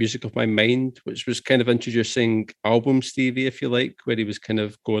on Music of My Mind, which was kind of introducing album Stevie, if you like, where he was kind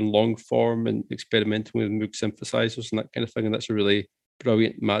of going long form and experimenting with Moog synthesizers and that kind of thing. And that's a really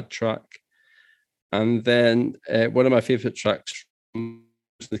brilliant, mad track. And then one of my favourite tracks from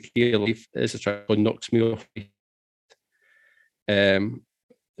The Key of Life is a track called Knocks Me Off.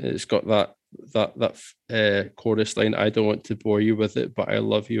 It's got that chorus line, I don't want to bore you with it, but I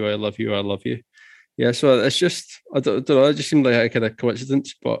love you, I love you, I love you. Yeah, so it's just, I don't know, it just seemed like a kind of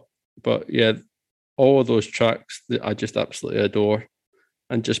coincidence, but yeah, all of those tracks that I just absolutely adore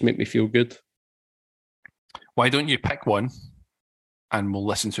and just make me feel good. Why don't you pick one and we'll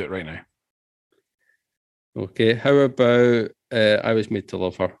listen to it right now? Okay, how about I Was Made to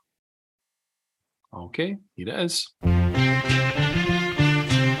Love Her? Okay, here it is.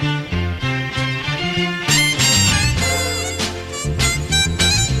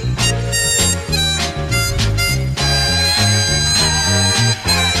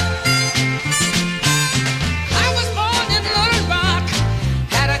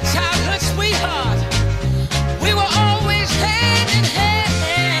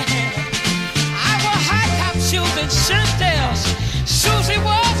 Susie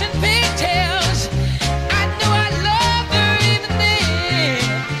was in pigtails. I knew I loved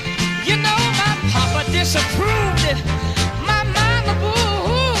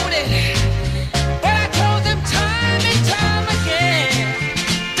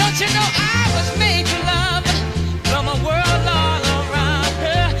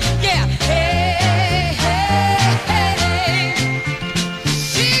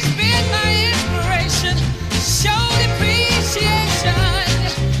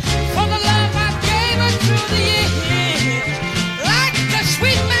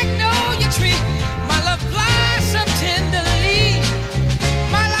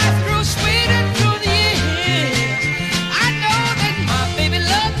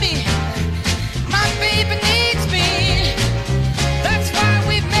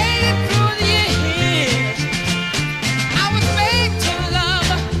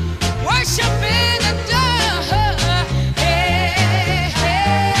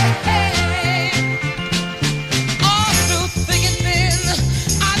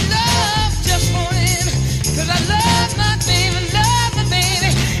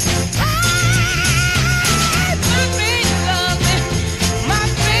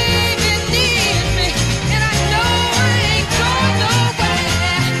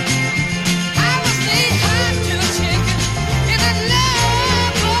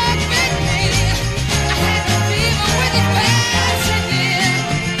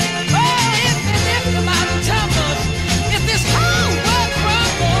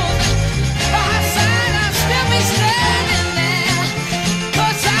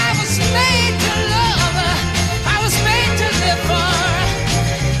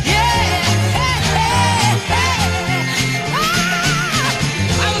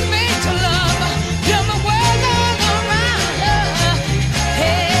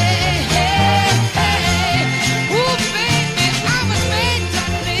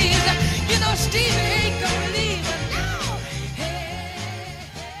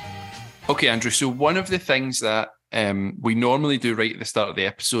Okay, Andrew. So one of the things that we normally do right at the start of the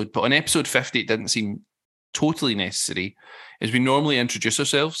episode, but on episode 50 it didn't seem totally necessary, is we normally introduce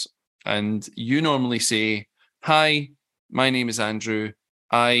ourselves, and you normally say, "Hi, my name is Andrew.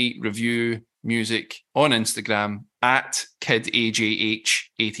 I review music on Instagram at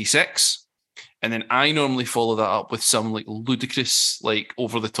KidAJH86." And then I normally follow that up with some like ludicrous, like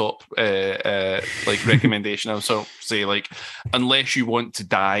over the top, like recommendation. I'll sort of say like, "Unless you want to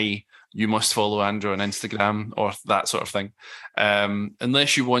die, you must follow Andrew on Instagram," or that sort of thing.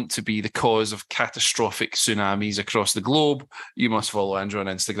 "Unless you want to be the cause of catastrophic tsunamis across the globe, you must follow Andrew on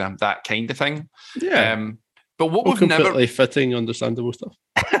Instagram," that kind of thing. Yeah. But what All we've never completely fitting, understandable stuff.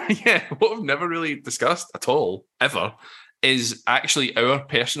 yeah, what we've never really discussed at all, ever, is actually our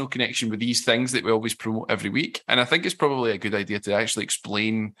personal connection with these things that we always promote every week. And I think it's probably a good idea to actually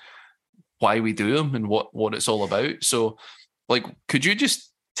explain why we do them and what it's all about. So, like, could you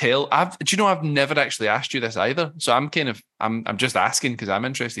just tell? Do you know I've never actually asked you this either? So I'm just asking because I'm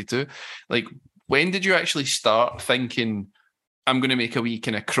interested too. Like, when did you actually start thinking, I'm going to make a wee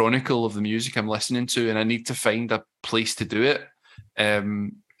kind of chronicle of the music I'm listening to, and I need to find a place to do it?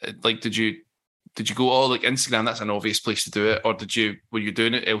 Like, did you go, "Oh, like Instagram, that's an obvious place to do it," or were you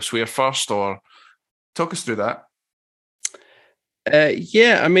doing it elsewhere first? Or talk us through that.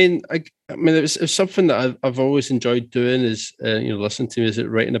 Yeah, I mean, it was something that I've always enjoyed doing, is listening to music,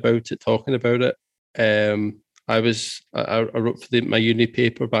 writing about it, talking about it. I wrote for my uni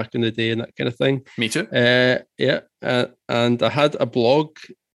paper back in the day and that kind of thing. Me too. Yeah, and I had a blog,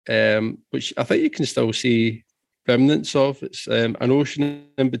 which I think you can still see remnants of. It's An Ocean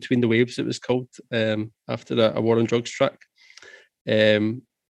in Between the Waves, it was called, after a War on Drugs track.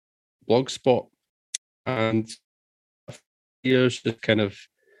 Blogspot, and years just kind of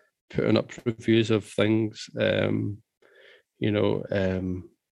putting up reviews of things, end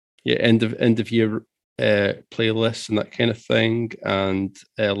of year playlists and that kind of thing, and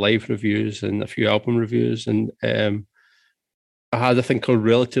live reviews and a few album reviews, and I had a thing called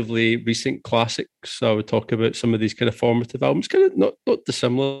Relatively Recent Classics. So I would talk about some of these kind of formative albums, kind of not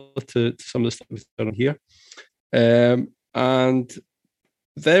dissimilar to some of the stuff we've done here. And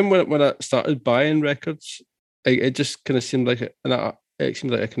then when I started buying records, it just kind of seemed like it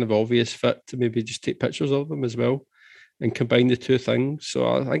seemed like a kind of obvious fit to maybe just take pictures of them as well and combine the two things.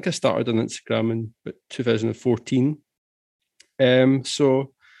 So I think I started on Instagram in 2014. So, I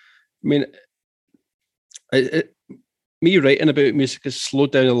mean, me writing about music has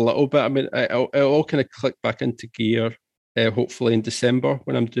slowed down a little bit. I mean, it'll all kind of click back into gear, hopefully in December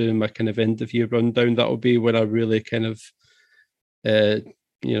when I'm doing my kind of end of year rundown. That'll be when I really kind of,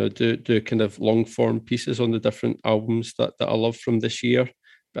 do kind of long form pieces on the different albums that I love from this year.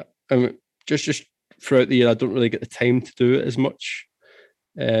 But just throughout the year, I don't really get the time to do it as much,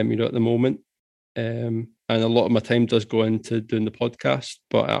 at the moment. And a lot of my time does go into doing the podcast,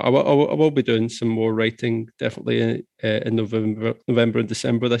 but I will be doing some more writing definitely in November and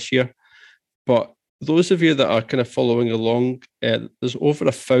December this year. But those of you that are kind of following along, there's over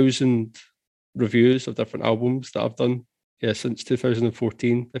 1,000 reviews of different albums that I've done since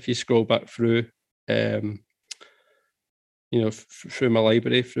 2014. If you scroll back through, through my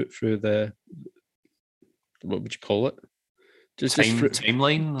library, through the, what would you call it?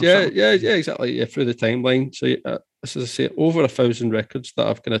 Timeline? Yeah, exactly. Yeah, through the timeline. So, as I say, over 1,000 records that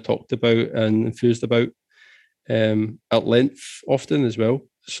I've kind of talked about and enthused about at length, often as well.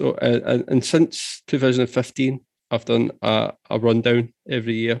 So, and since 2015, I've done a rundown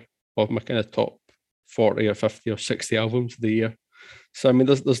every year of my kind of top 40 or 50 or 60 albums of the year. So, I mean,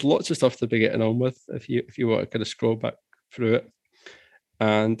 there's lots of stuff to be getting on with if you want to kind of scroll back through it.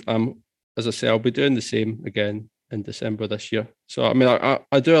 And as I say, I'll be doing the same again in December this year. So, I mean, I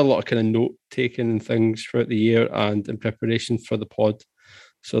do a lot of kind of note taking and things throughout the year and in preparation for the pod.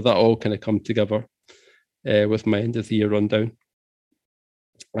 So that all kind of come together with my end of the year rundown.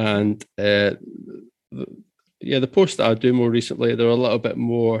 And the posts that I do more recently, they're a little bit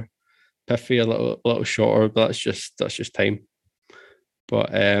more piffy, a little shorter, but that's just time.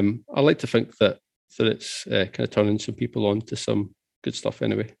 But I like to think that it's kind of turning some people on to some good stuff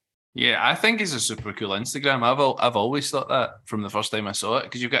anyway. Yeah, I think it's a super cool Instagram. I've always thought that from the first time I saw it,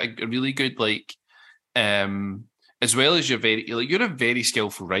 because you've got a really good as well as you're a very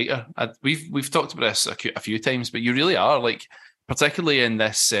skillful writer. We've talked about this a few times, but you really are, particularly in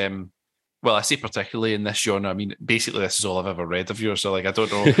this. Well, I say particularly in this genre. I mean, basically, this is all I've ever read of yours. So, I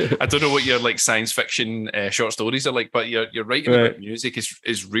don't know what your science fiction short stories are like, but your writing about music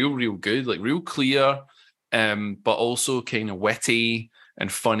is real good, real clear, but also kind of witty and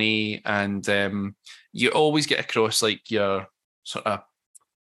funny, and you always get across your sort of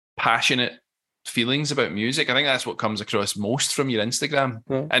passionate feelings about music. I think that's what comes across most from your Instagram.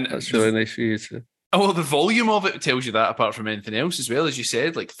 And that's really nice for you too. Oh, well, the volume of it tells you that, apart from anything else as well. As you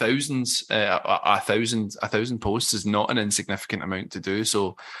said, like thousands, a thousand posts is not an insignificant amount to do.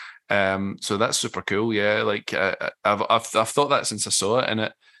 So, so that's super cool. Yeah, like I've thought that since I saw it, and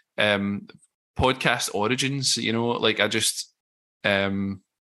it podcast origins. You know, like I just I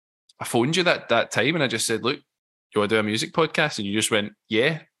phoned you that time, and I just said, look, do you want to do a music podcast? And you just went,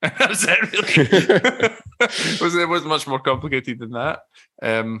 yeah. That's it, really. It wasn't much more complicated than that.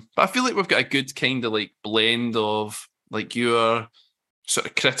 But I feel like we've got a good kind of like blend of like your sort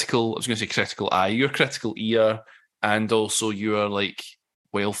of critical, I was going to say critical eye, your critical ear, and also your like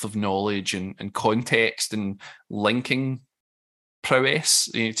wealth of knowledge and context and linking prowess.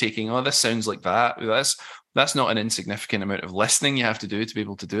 You know, taking, oh, this sounds like that. That's not an insignificant amount of listening you have to do to be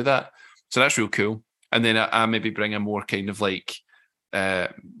able to do that. So that's real cool. And then I maybe bring a more kind of like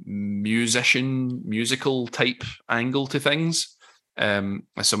musical type angle to things, as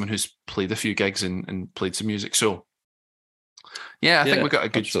someone who's played a few gigs and played some music. So yeah, I think we've got a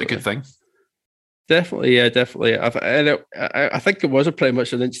good thing. Definitely, yeah, definitely. I think it was a pretty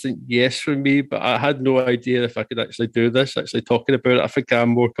much an instant yes from me, but I had no idea if I could actually do this, actually talking about it. I think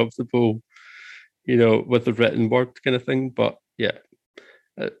I'm more comfortable, you know, with the written word kind of thing. But yeah,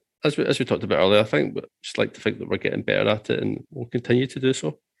 as we talked about earlier, I think we just like to think that we're getting better at it, and we'll continue to do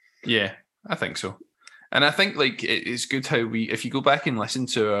so. Yeah, I think so. And I think like it's good how if you go back and listen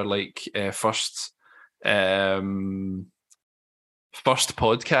to our like first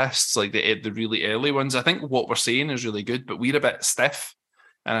podcasts, like the really early ones, I think what we're saying is really good, but we're a bit stiff,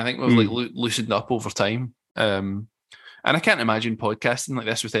 and I think we've like loosened up over time. And I can't imagine podcasting like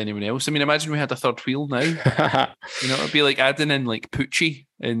this with anyone else. I mean, imagine we had a third wheel now. You know, it'd be like adding in like Poochie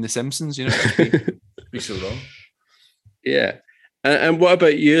in The Simpsons. You know, it'd be so wrong. Yeah. And what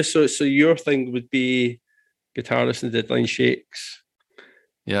about you? So your thing would be guitarist and Deadline Shakes.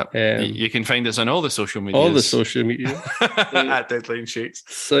 Yeah. You can find us on all the social media. All the social media at Deadline Shakes.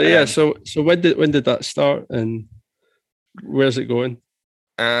 So yeah. So when did that start, and where's it going?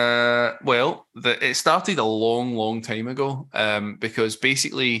 Well, it started a long time ago, because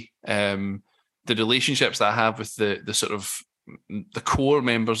basically the relationships that I have with the sort of the core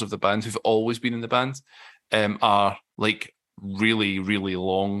members of the band who've always been in the band are like really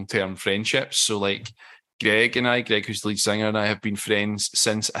long-term friendships. So like Greg, who's the lead singer, and I have been friends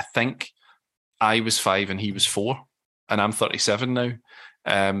since I think I was 5 and he was 4, and I'm 37 now.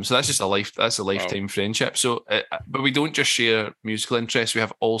 So that's just a lifetime friendship. So, but we don't just share musical interests. We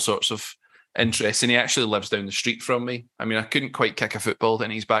have all sorts of interests, and he actually lives down the street from me. I mean, I couldn't quite kick a football in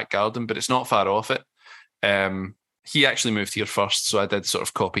his back garden, but it's not far off it. He actually moved here first, so I did sort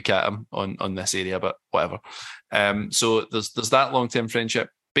of copycat him on this area, but whatever. So there's that long-term friendship.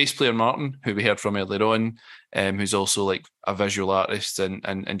 Bass player Martin, who we heard from earlier on, who's also like a visual artist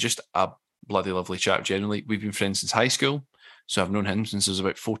and just a bloody lovely chap generally. We've been friends since high school. So I've known him since I was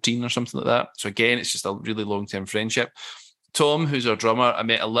about 14 or something like that. So again, it's just a really long-term friendship. Tom, who's our drummer, I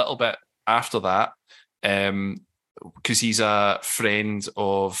met a little bit after that, because he's a friend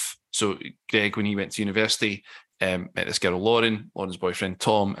of, so Greg, when he went to university, met this girl, Lauren's boyfriend,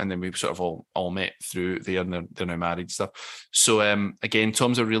 Tom, and then we sort of all met through there, and they're now married and stuff. So again,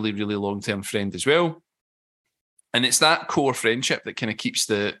 Tom's a really long-term friend as well. And it's that core friendship that kind of keeps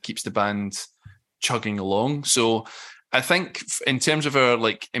the band chugging along. So I think in terms of our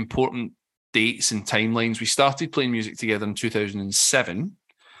like important dates and timelines, we started playing music together in 2007,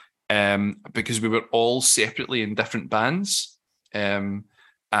 because we were all separately in different bands. And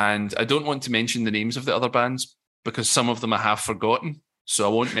I don't want to mention the names of the other bands because some of them I have forgotten, so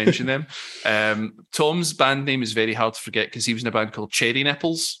I won't mention them. Tom's band name is very hard to forget because he was in a band called Cherry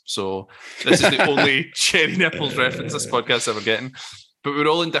Nipples. So this is the only Cherry Nipples reference this podcast's ever getting. But we were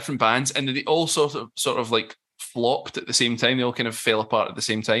all in different bands, and they all sort of like flopped at the same time. They all kind of fell apart at the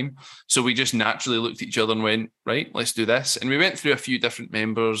same time. So we just naturally looked at each other and went, right, let's do this. And we went through a few different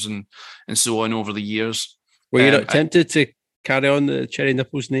members and so on over the years. Were you not tempted to carry on the Cherry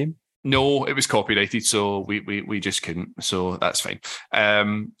Nipples name? No, it was copyrighted, so we just couldn't. So that's fine.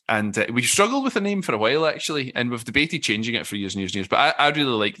 And we struggled with the name for a while, actually, and we've debated changing it for years and years and years. But I really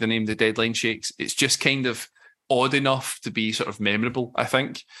like the name, The Deadline Shakes. It's just kind of odd enough to be sort of memorable, I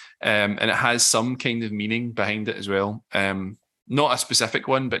think. And it has some kind of meaning behind it as well. Not a specific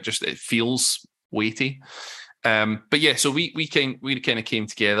one, but just it feels weighty. But yeah, so we kind of came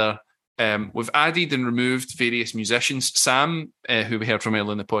together. We've added and removed various musicians. Sam, who we heard from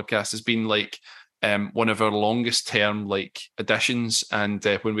earlier in the podcast, has been like one of our longest term like additions. And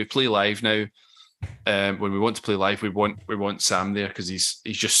when we play live now, when we want to play live, we want Sam there because he's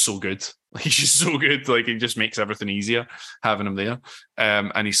just so good. Like, he's just so good. Like, he just makes everything easier having him there.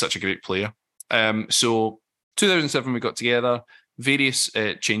 And he's such a great player. So 2007 we got together, various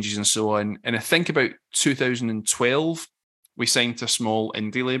changes and so on. And I think about 2012 we signed to a small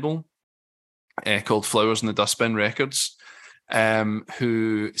indie label called Flowers in the Dustbin Records,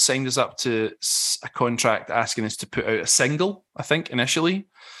 who signed us up to a contract asking us to put out a single, I think, initially,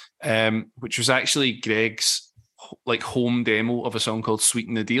 which was actually Greg's like home demo of a song called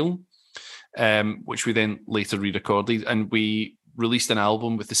Sweeten the Deal, which we then later re-recorded, and we released an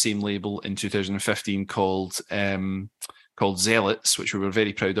album with the same label in 2015 called Zealots, which we were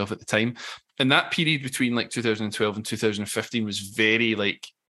very proud of at the time. And that period between like 2012 and 2015 was very like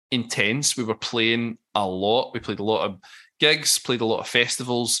intense. We were playing a lot. We played a lot of gigs, played a lot of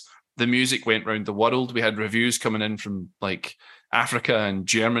festivals. The music went around the world. We had reviews coming in from like Africa and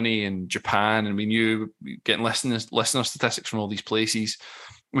Germany and Japan, and we knew getting listener statistics from all these places.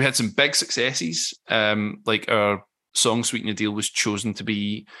 We had some big successes. Like our song Sweeten the Deal was chosen to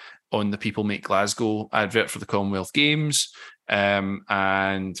be on the People Make Glasgow advert for the Commonwealth Games.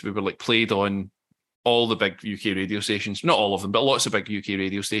 And we were like played on all the big UK radio stations, not all of them, but lots of big UK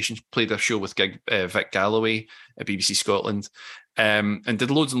radio stations. Played a show with Vic Galloway at BBC Scotland, and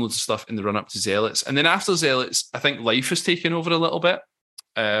did loads and loads of stuff in the run up to Zealots. And then after Zealots, I think life has taken over a little bit.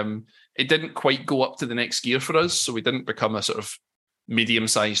 It didn't quite go up to the next gear for us, so we didn't become a sort of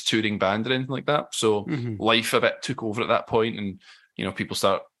medium-sized touring band or anything like that. So life a bit took over at that point, and people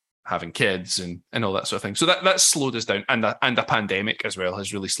start having kids and all that sort of thing. So that slowed us down, and a pandemic as well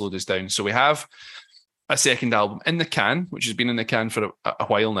has really slowed us down. So we have a second album in the can, which has been in the can for a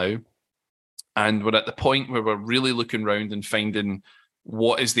while now. And we're at the point where we're really looking around and finding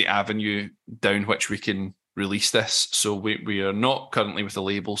what is the avenue down which we can release this. So we are not currently with a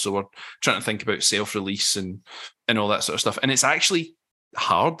label. So we're trying to think about self-release and all that sort of stuff. And it's actually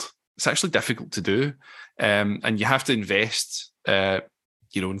hard. It's actually difficult to do. And you have to invest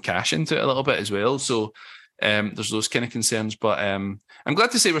your own cash into it a little bit as well. So there's those kind of concerns. But I'm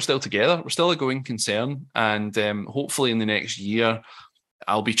glad to say we're still together. We're still a going concern. And hopefully in the next year,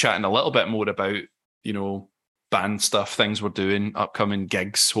 I'll be chatting a little bit more about, band stuff, things we're doing, upcoming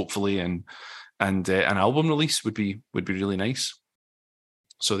gigs, hopefully, and an album release would be really nice.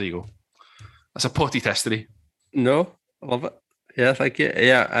 So there you go. That's a potty history. No, I love it. Yeah, thank you.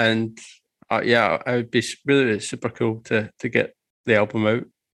 Yeah, and I would be really super cool to get the album out.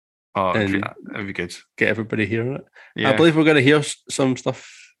 Oh, and that'd be good. Get everybody hearing it. Yeah. I believe we're going to hear some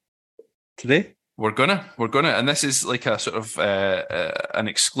stuff today. We're gonna, and this is like a sort of an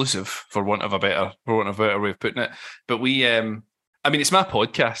exclusive, for want of a better way of putting it. But we, it's my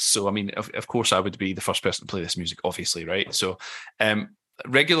podcast, so of course I would be the first person to play this music, obviously, right? So,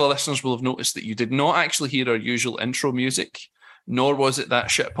 regular listeners will have noticed that you did not actually hear our usual intro music, nor was it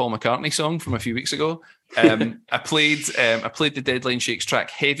that shit Paul McCartney song from a few weeks ago. I played the Deadline Shakes track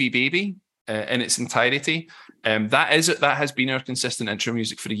 "Heavy Baby" in its entirety. That has been our consistent intro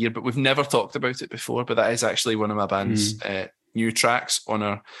music for a year, but we've never talked about it before. But that is actually one of my band's new tracks on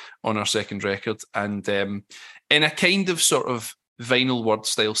our second record. And in a kind of sort of vinyl word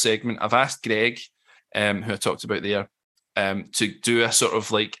style segment, I've asked Greg, who I talked about there, to do a sort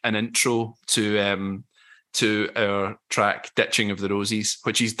of like an intro to our track "Ditching of the Roses,"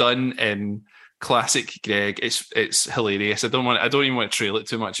 which he's done in classic Greg. It's hilarious. I don't even want to trail it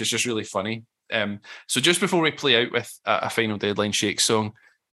too much. It's just really funny. So just before we play out with a final Deadline Shake song,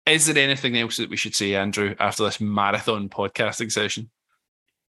 is there anything else that we should say, Andrew, after this marathon podcasting session?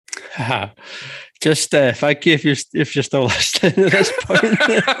 Just thank you if you're still listening at this point.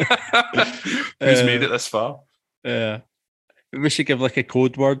 Who's made it this far? Yeah. We should give like a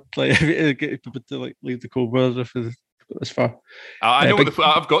code word, like get people to like leave the code word if it's this far. I know.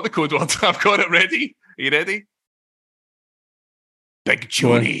 I've got the code word. I've got it ready. Are you ready? Big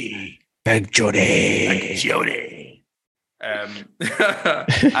Johnny. Big Johnny. Big Johnny.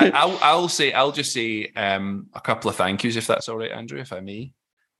 I'll just say a couple of thank yous, if that's all right, Andrew, if I may.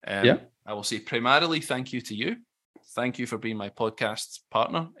 Yeah. I will say primarily thank you to you. Thank you for being my podcast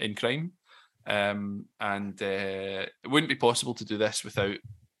partner in crime. It wouldn't be possible to do this without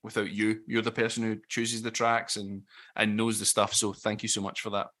you. You're the person who chooses the tracks and knows the stuff. So thank you so much for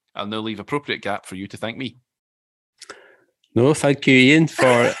that. I'll now leave appropriate gap for you to thank me. No, thank you, Ian,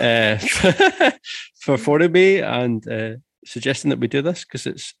 for for phoning me and suggesting that we do this, because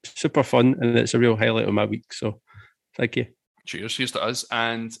it's super fun and it's a real highlight of my week. So thank you. Cheers to us.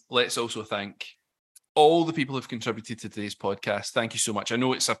 And let's also thank all the people who've contributed to today's podcast, thank you so much. I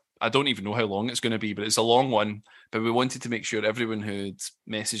know I don't even know how long it's going to be, but it's a long one. But we wanted to make sure everyone who'd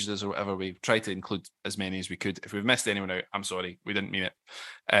messaged us or whatever, we tried to include as many as we could. If we've missed anyone out, I'm sorry. We didn't mean it.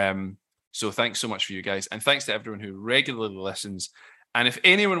 So thanks so much for you guys. And thanks to everyone who regularly listens. And if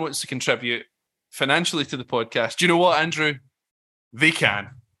anyone wants to contribute financially to the podcast, do you know what, Andrew? They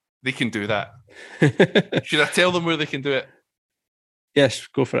can. They can do that. Should I tell them where they can do it? Yes,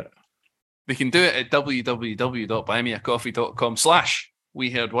 go for it. They can do it at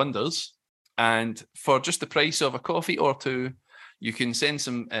www.buymeacoffee.com/WeHeardWonders. And for just the price of a coffee or two, you can send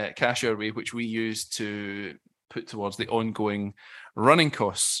some cash our way, which we use to put towards the ongoing running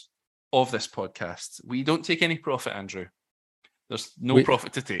costs of this podcast. We don't take any profit, Andrew. There's no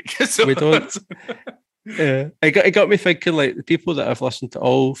profit to take. So we don't. Yeah, it got me thinking, like, the people that have listened to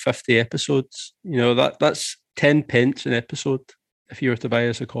all 50 episodes, you know, that's 10 pence an episode if you were to buy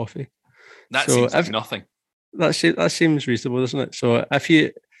us a coffee. That seems like nothing. That seems reasonable, doesn't it? So if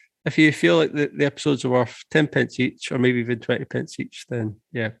you feel like the episodes are worth 10 pence each, or maybe even 20 pence each, then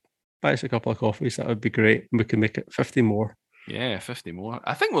yeah, buy us a couple of coffees. That would be great, and we can make it 50 more. Yeah, 50 more.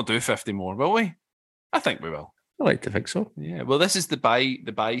 I think we'll do 50 more, will we? I think we will. I like to think so. Yeah. Well, this is the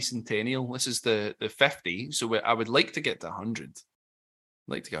bicentennial. This is the 50. So I would like to get to 100. I'd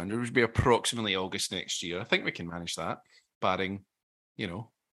like to get 100. It would be approximately August next year. I think we can manage that, barring, you know,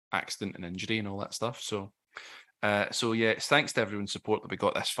 accident and injury and all that stuff. So yeah, it's thanks to everyone's support that we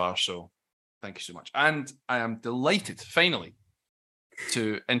got this far. So thank you so much. And I am delighted, finally,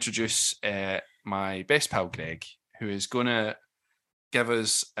 to introduce my best pal, Greg, who is going to give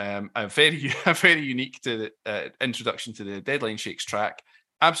us a very unique introduction to the Deadline Shakes track.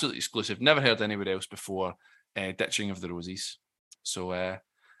 Absolutely exclusive. Never heard anywhere else before. Ditching of the Rosies. So I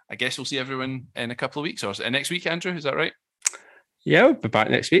guess we'll see everyone in a couple of weeks, or next week, Andrew. Is that right? Yeah, we'll be back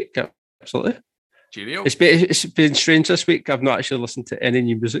next week. Absolutely. Cheerio. It's been strange this week. I've not actually listened to any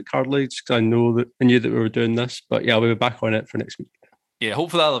new music hardly, because I knew that we were doing this. But yeah, we'll be back on it for next week. Yeah,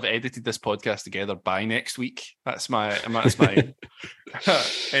 hopefully I'll have edited this podcast together by next week. That's my aim.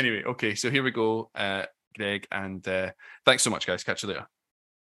 Anyway, okay, so here we go, Greg, and thanks so much, guys. Catch you later.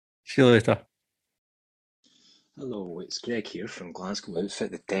 See you later. Hello, it's Greg here from Glasgow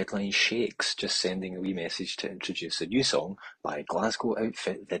outfit The Deadline Shakes, just sending a wee message to introduce a new song by Glasgow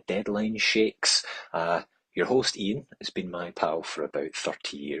outfit The Deadline Shakes. Your host Ian has been my pal for about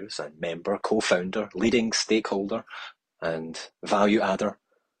 30 years and member, co-founder, leading stakeholder and value adder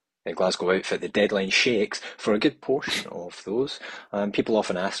in Glasgow outfit The Deadline Shakes for a good portion of those. People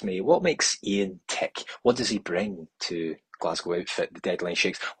often ask me, what makes Ian tick? What does he bring to Glasgow outfit The Deadline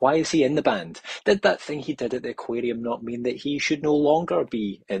Shakes? Why is he in the band? Did that thing he did at the aquarium not mean that he should no longer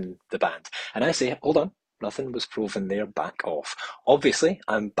be in the band? And I say, hold on, nothing was proven there, back off. Obviously,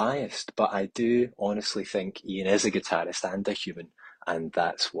 I'm biased, but I do honestly think Ian is a guitarist and a human, and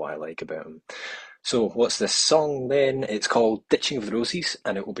that's what I like about him. So what's this song then? It's called Ditching of the Rosies,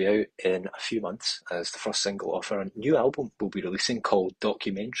 and it will be out in a few months as the first single off our new album we'll be releasing called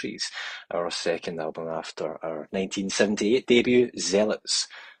Documentaries, our second album after our 1978 debut, Zealots.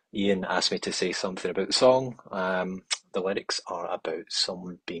 Ian asked me to say something about the song. The lyrics are about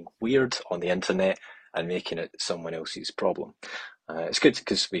someone being weird on the internet and making it someone else's problem. It's good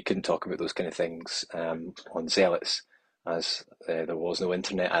because we couldn't talk about those kind of things on Zealots, as there was no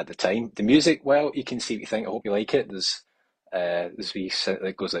internet at the time. The music, well, you can see what you think. I hope you like it. There's wee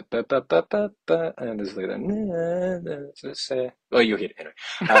that goes like ba ba ba ba ba, and there's like that. You'll hear it anyway.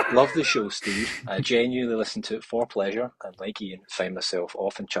 Love the show, Steve. I genuinely listen to it for pleasure, and like Ian, find myself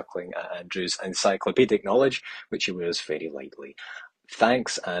often chuckling at Andrew's encyclopedic knowledge, which he wears very lightly.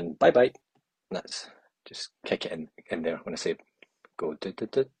 Thanks, and bye bye. That's just kick it in there when I say go.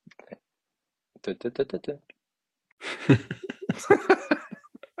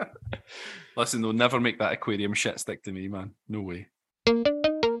 Listen, they'll never make that aquarium shit stick to me, man. No way.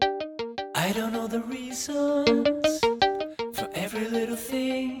 I don't know the reasons for every little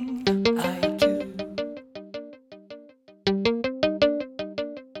thing I do,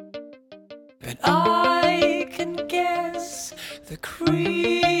 but I can guess the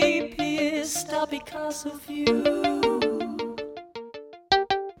creepiest are because of you.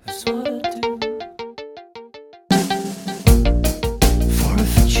 That's what I do. For a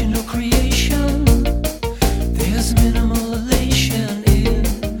fictional creation, there's minimal elation in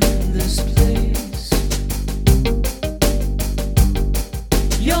this place.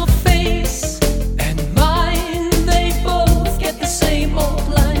 Your face and mine, they both get the same old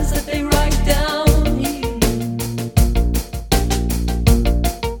lines that they write down here.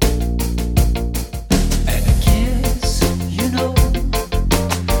 And again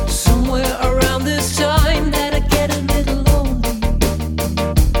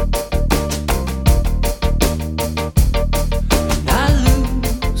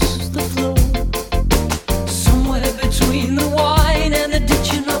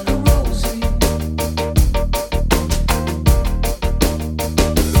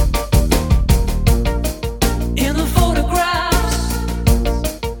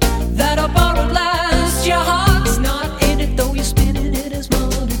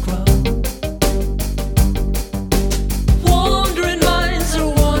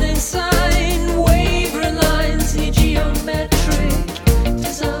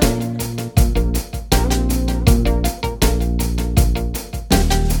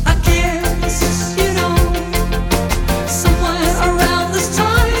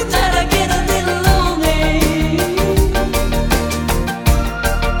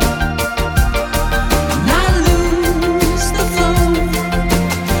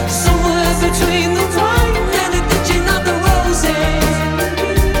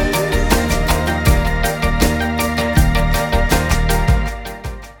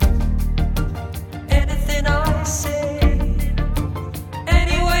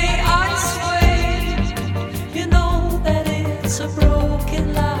picket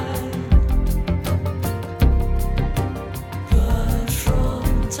line. But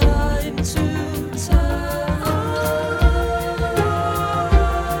from time to time,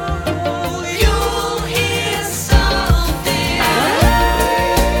 you'll hear something.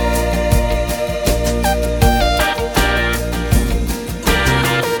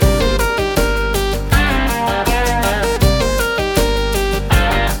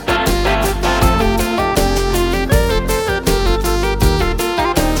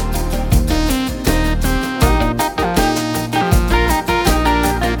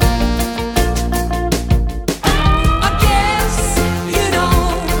 I guess you know,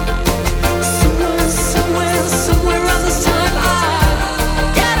 somewhere around this time, I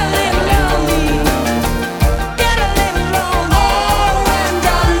gotta live lonely, and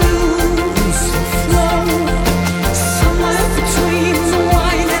I lose the flow somewhere between the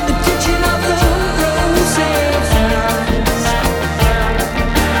wine and the kitchen of the roses.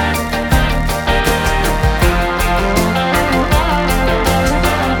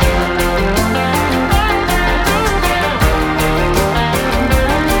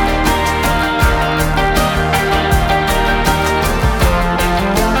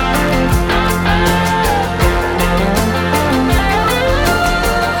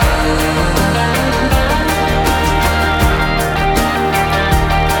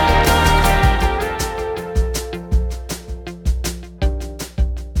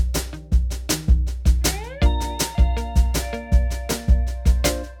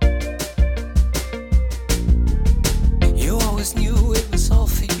 You always knew it was all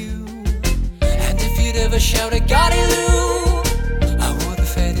for you, and if you'd ever shouted "Got-it-loo," I would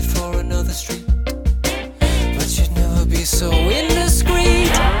have headed for another street, but you'd never be so in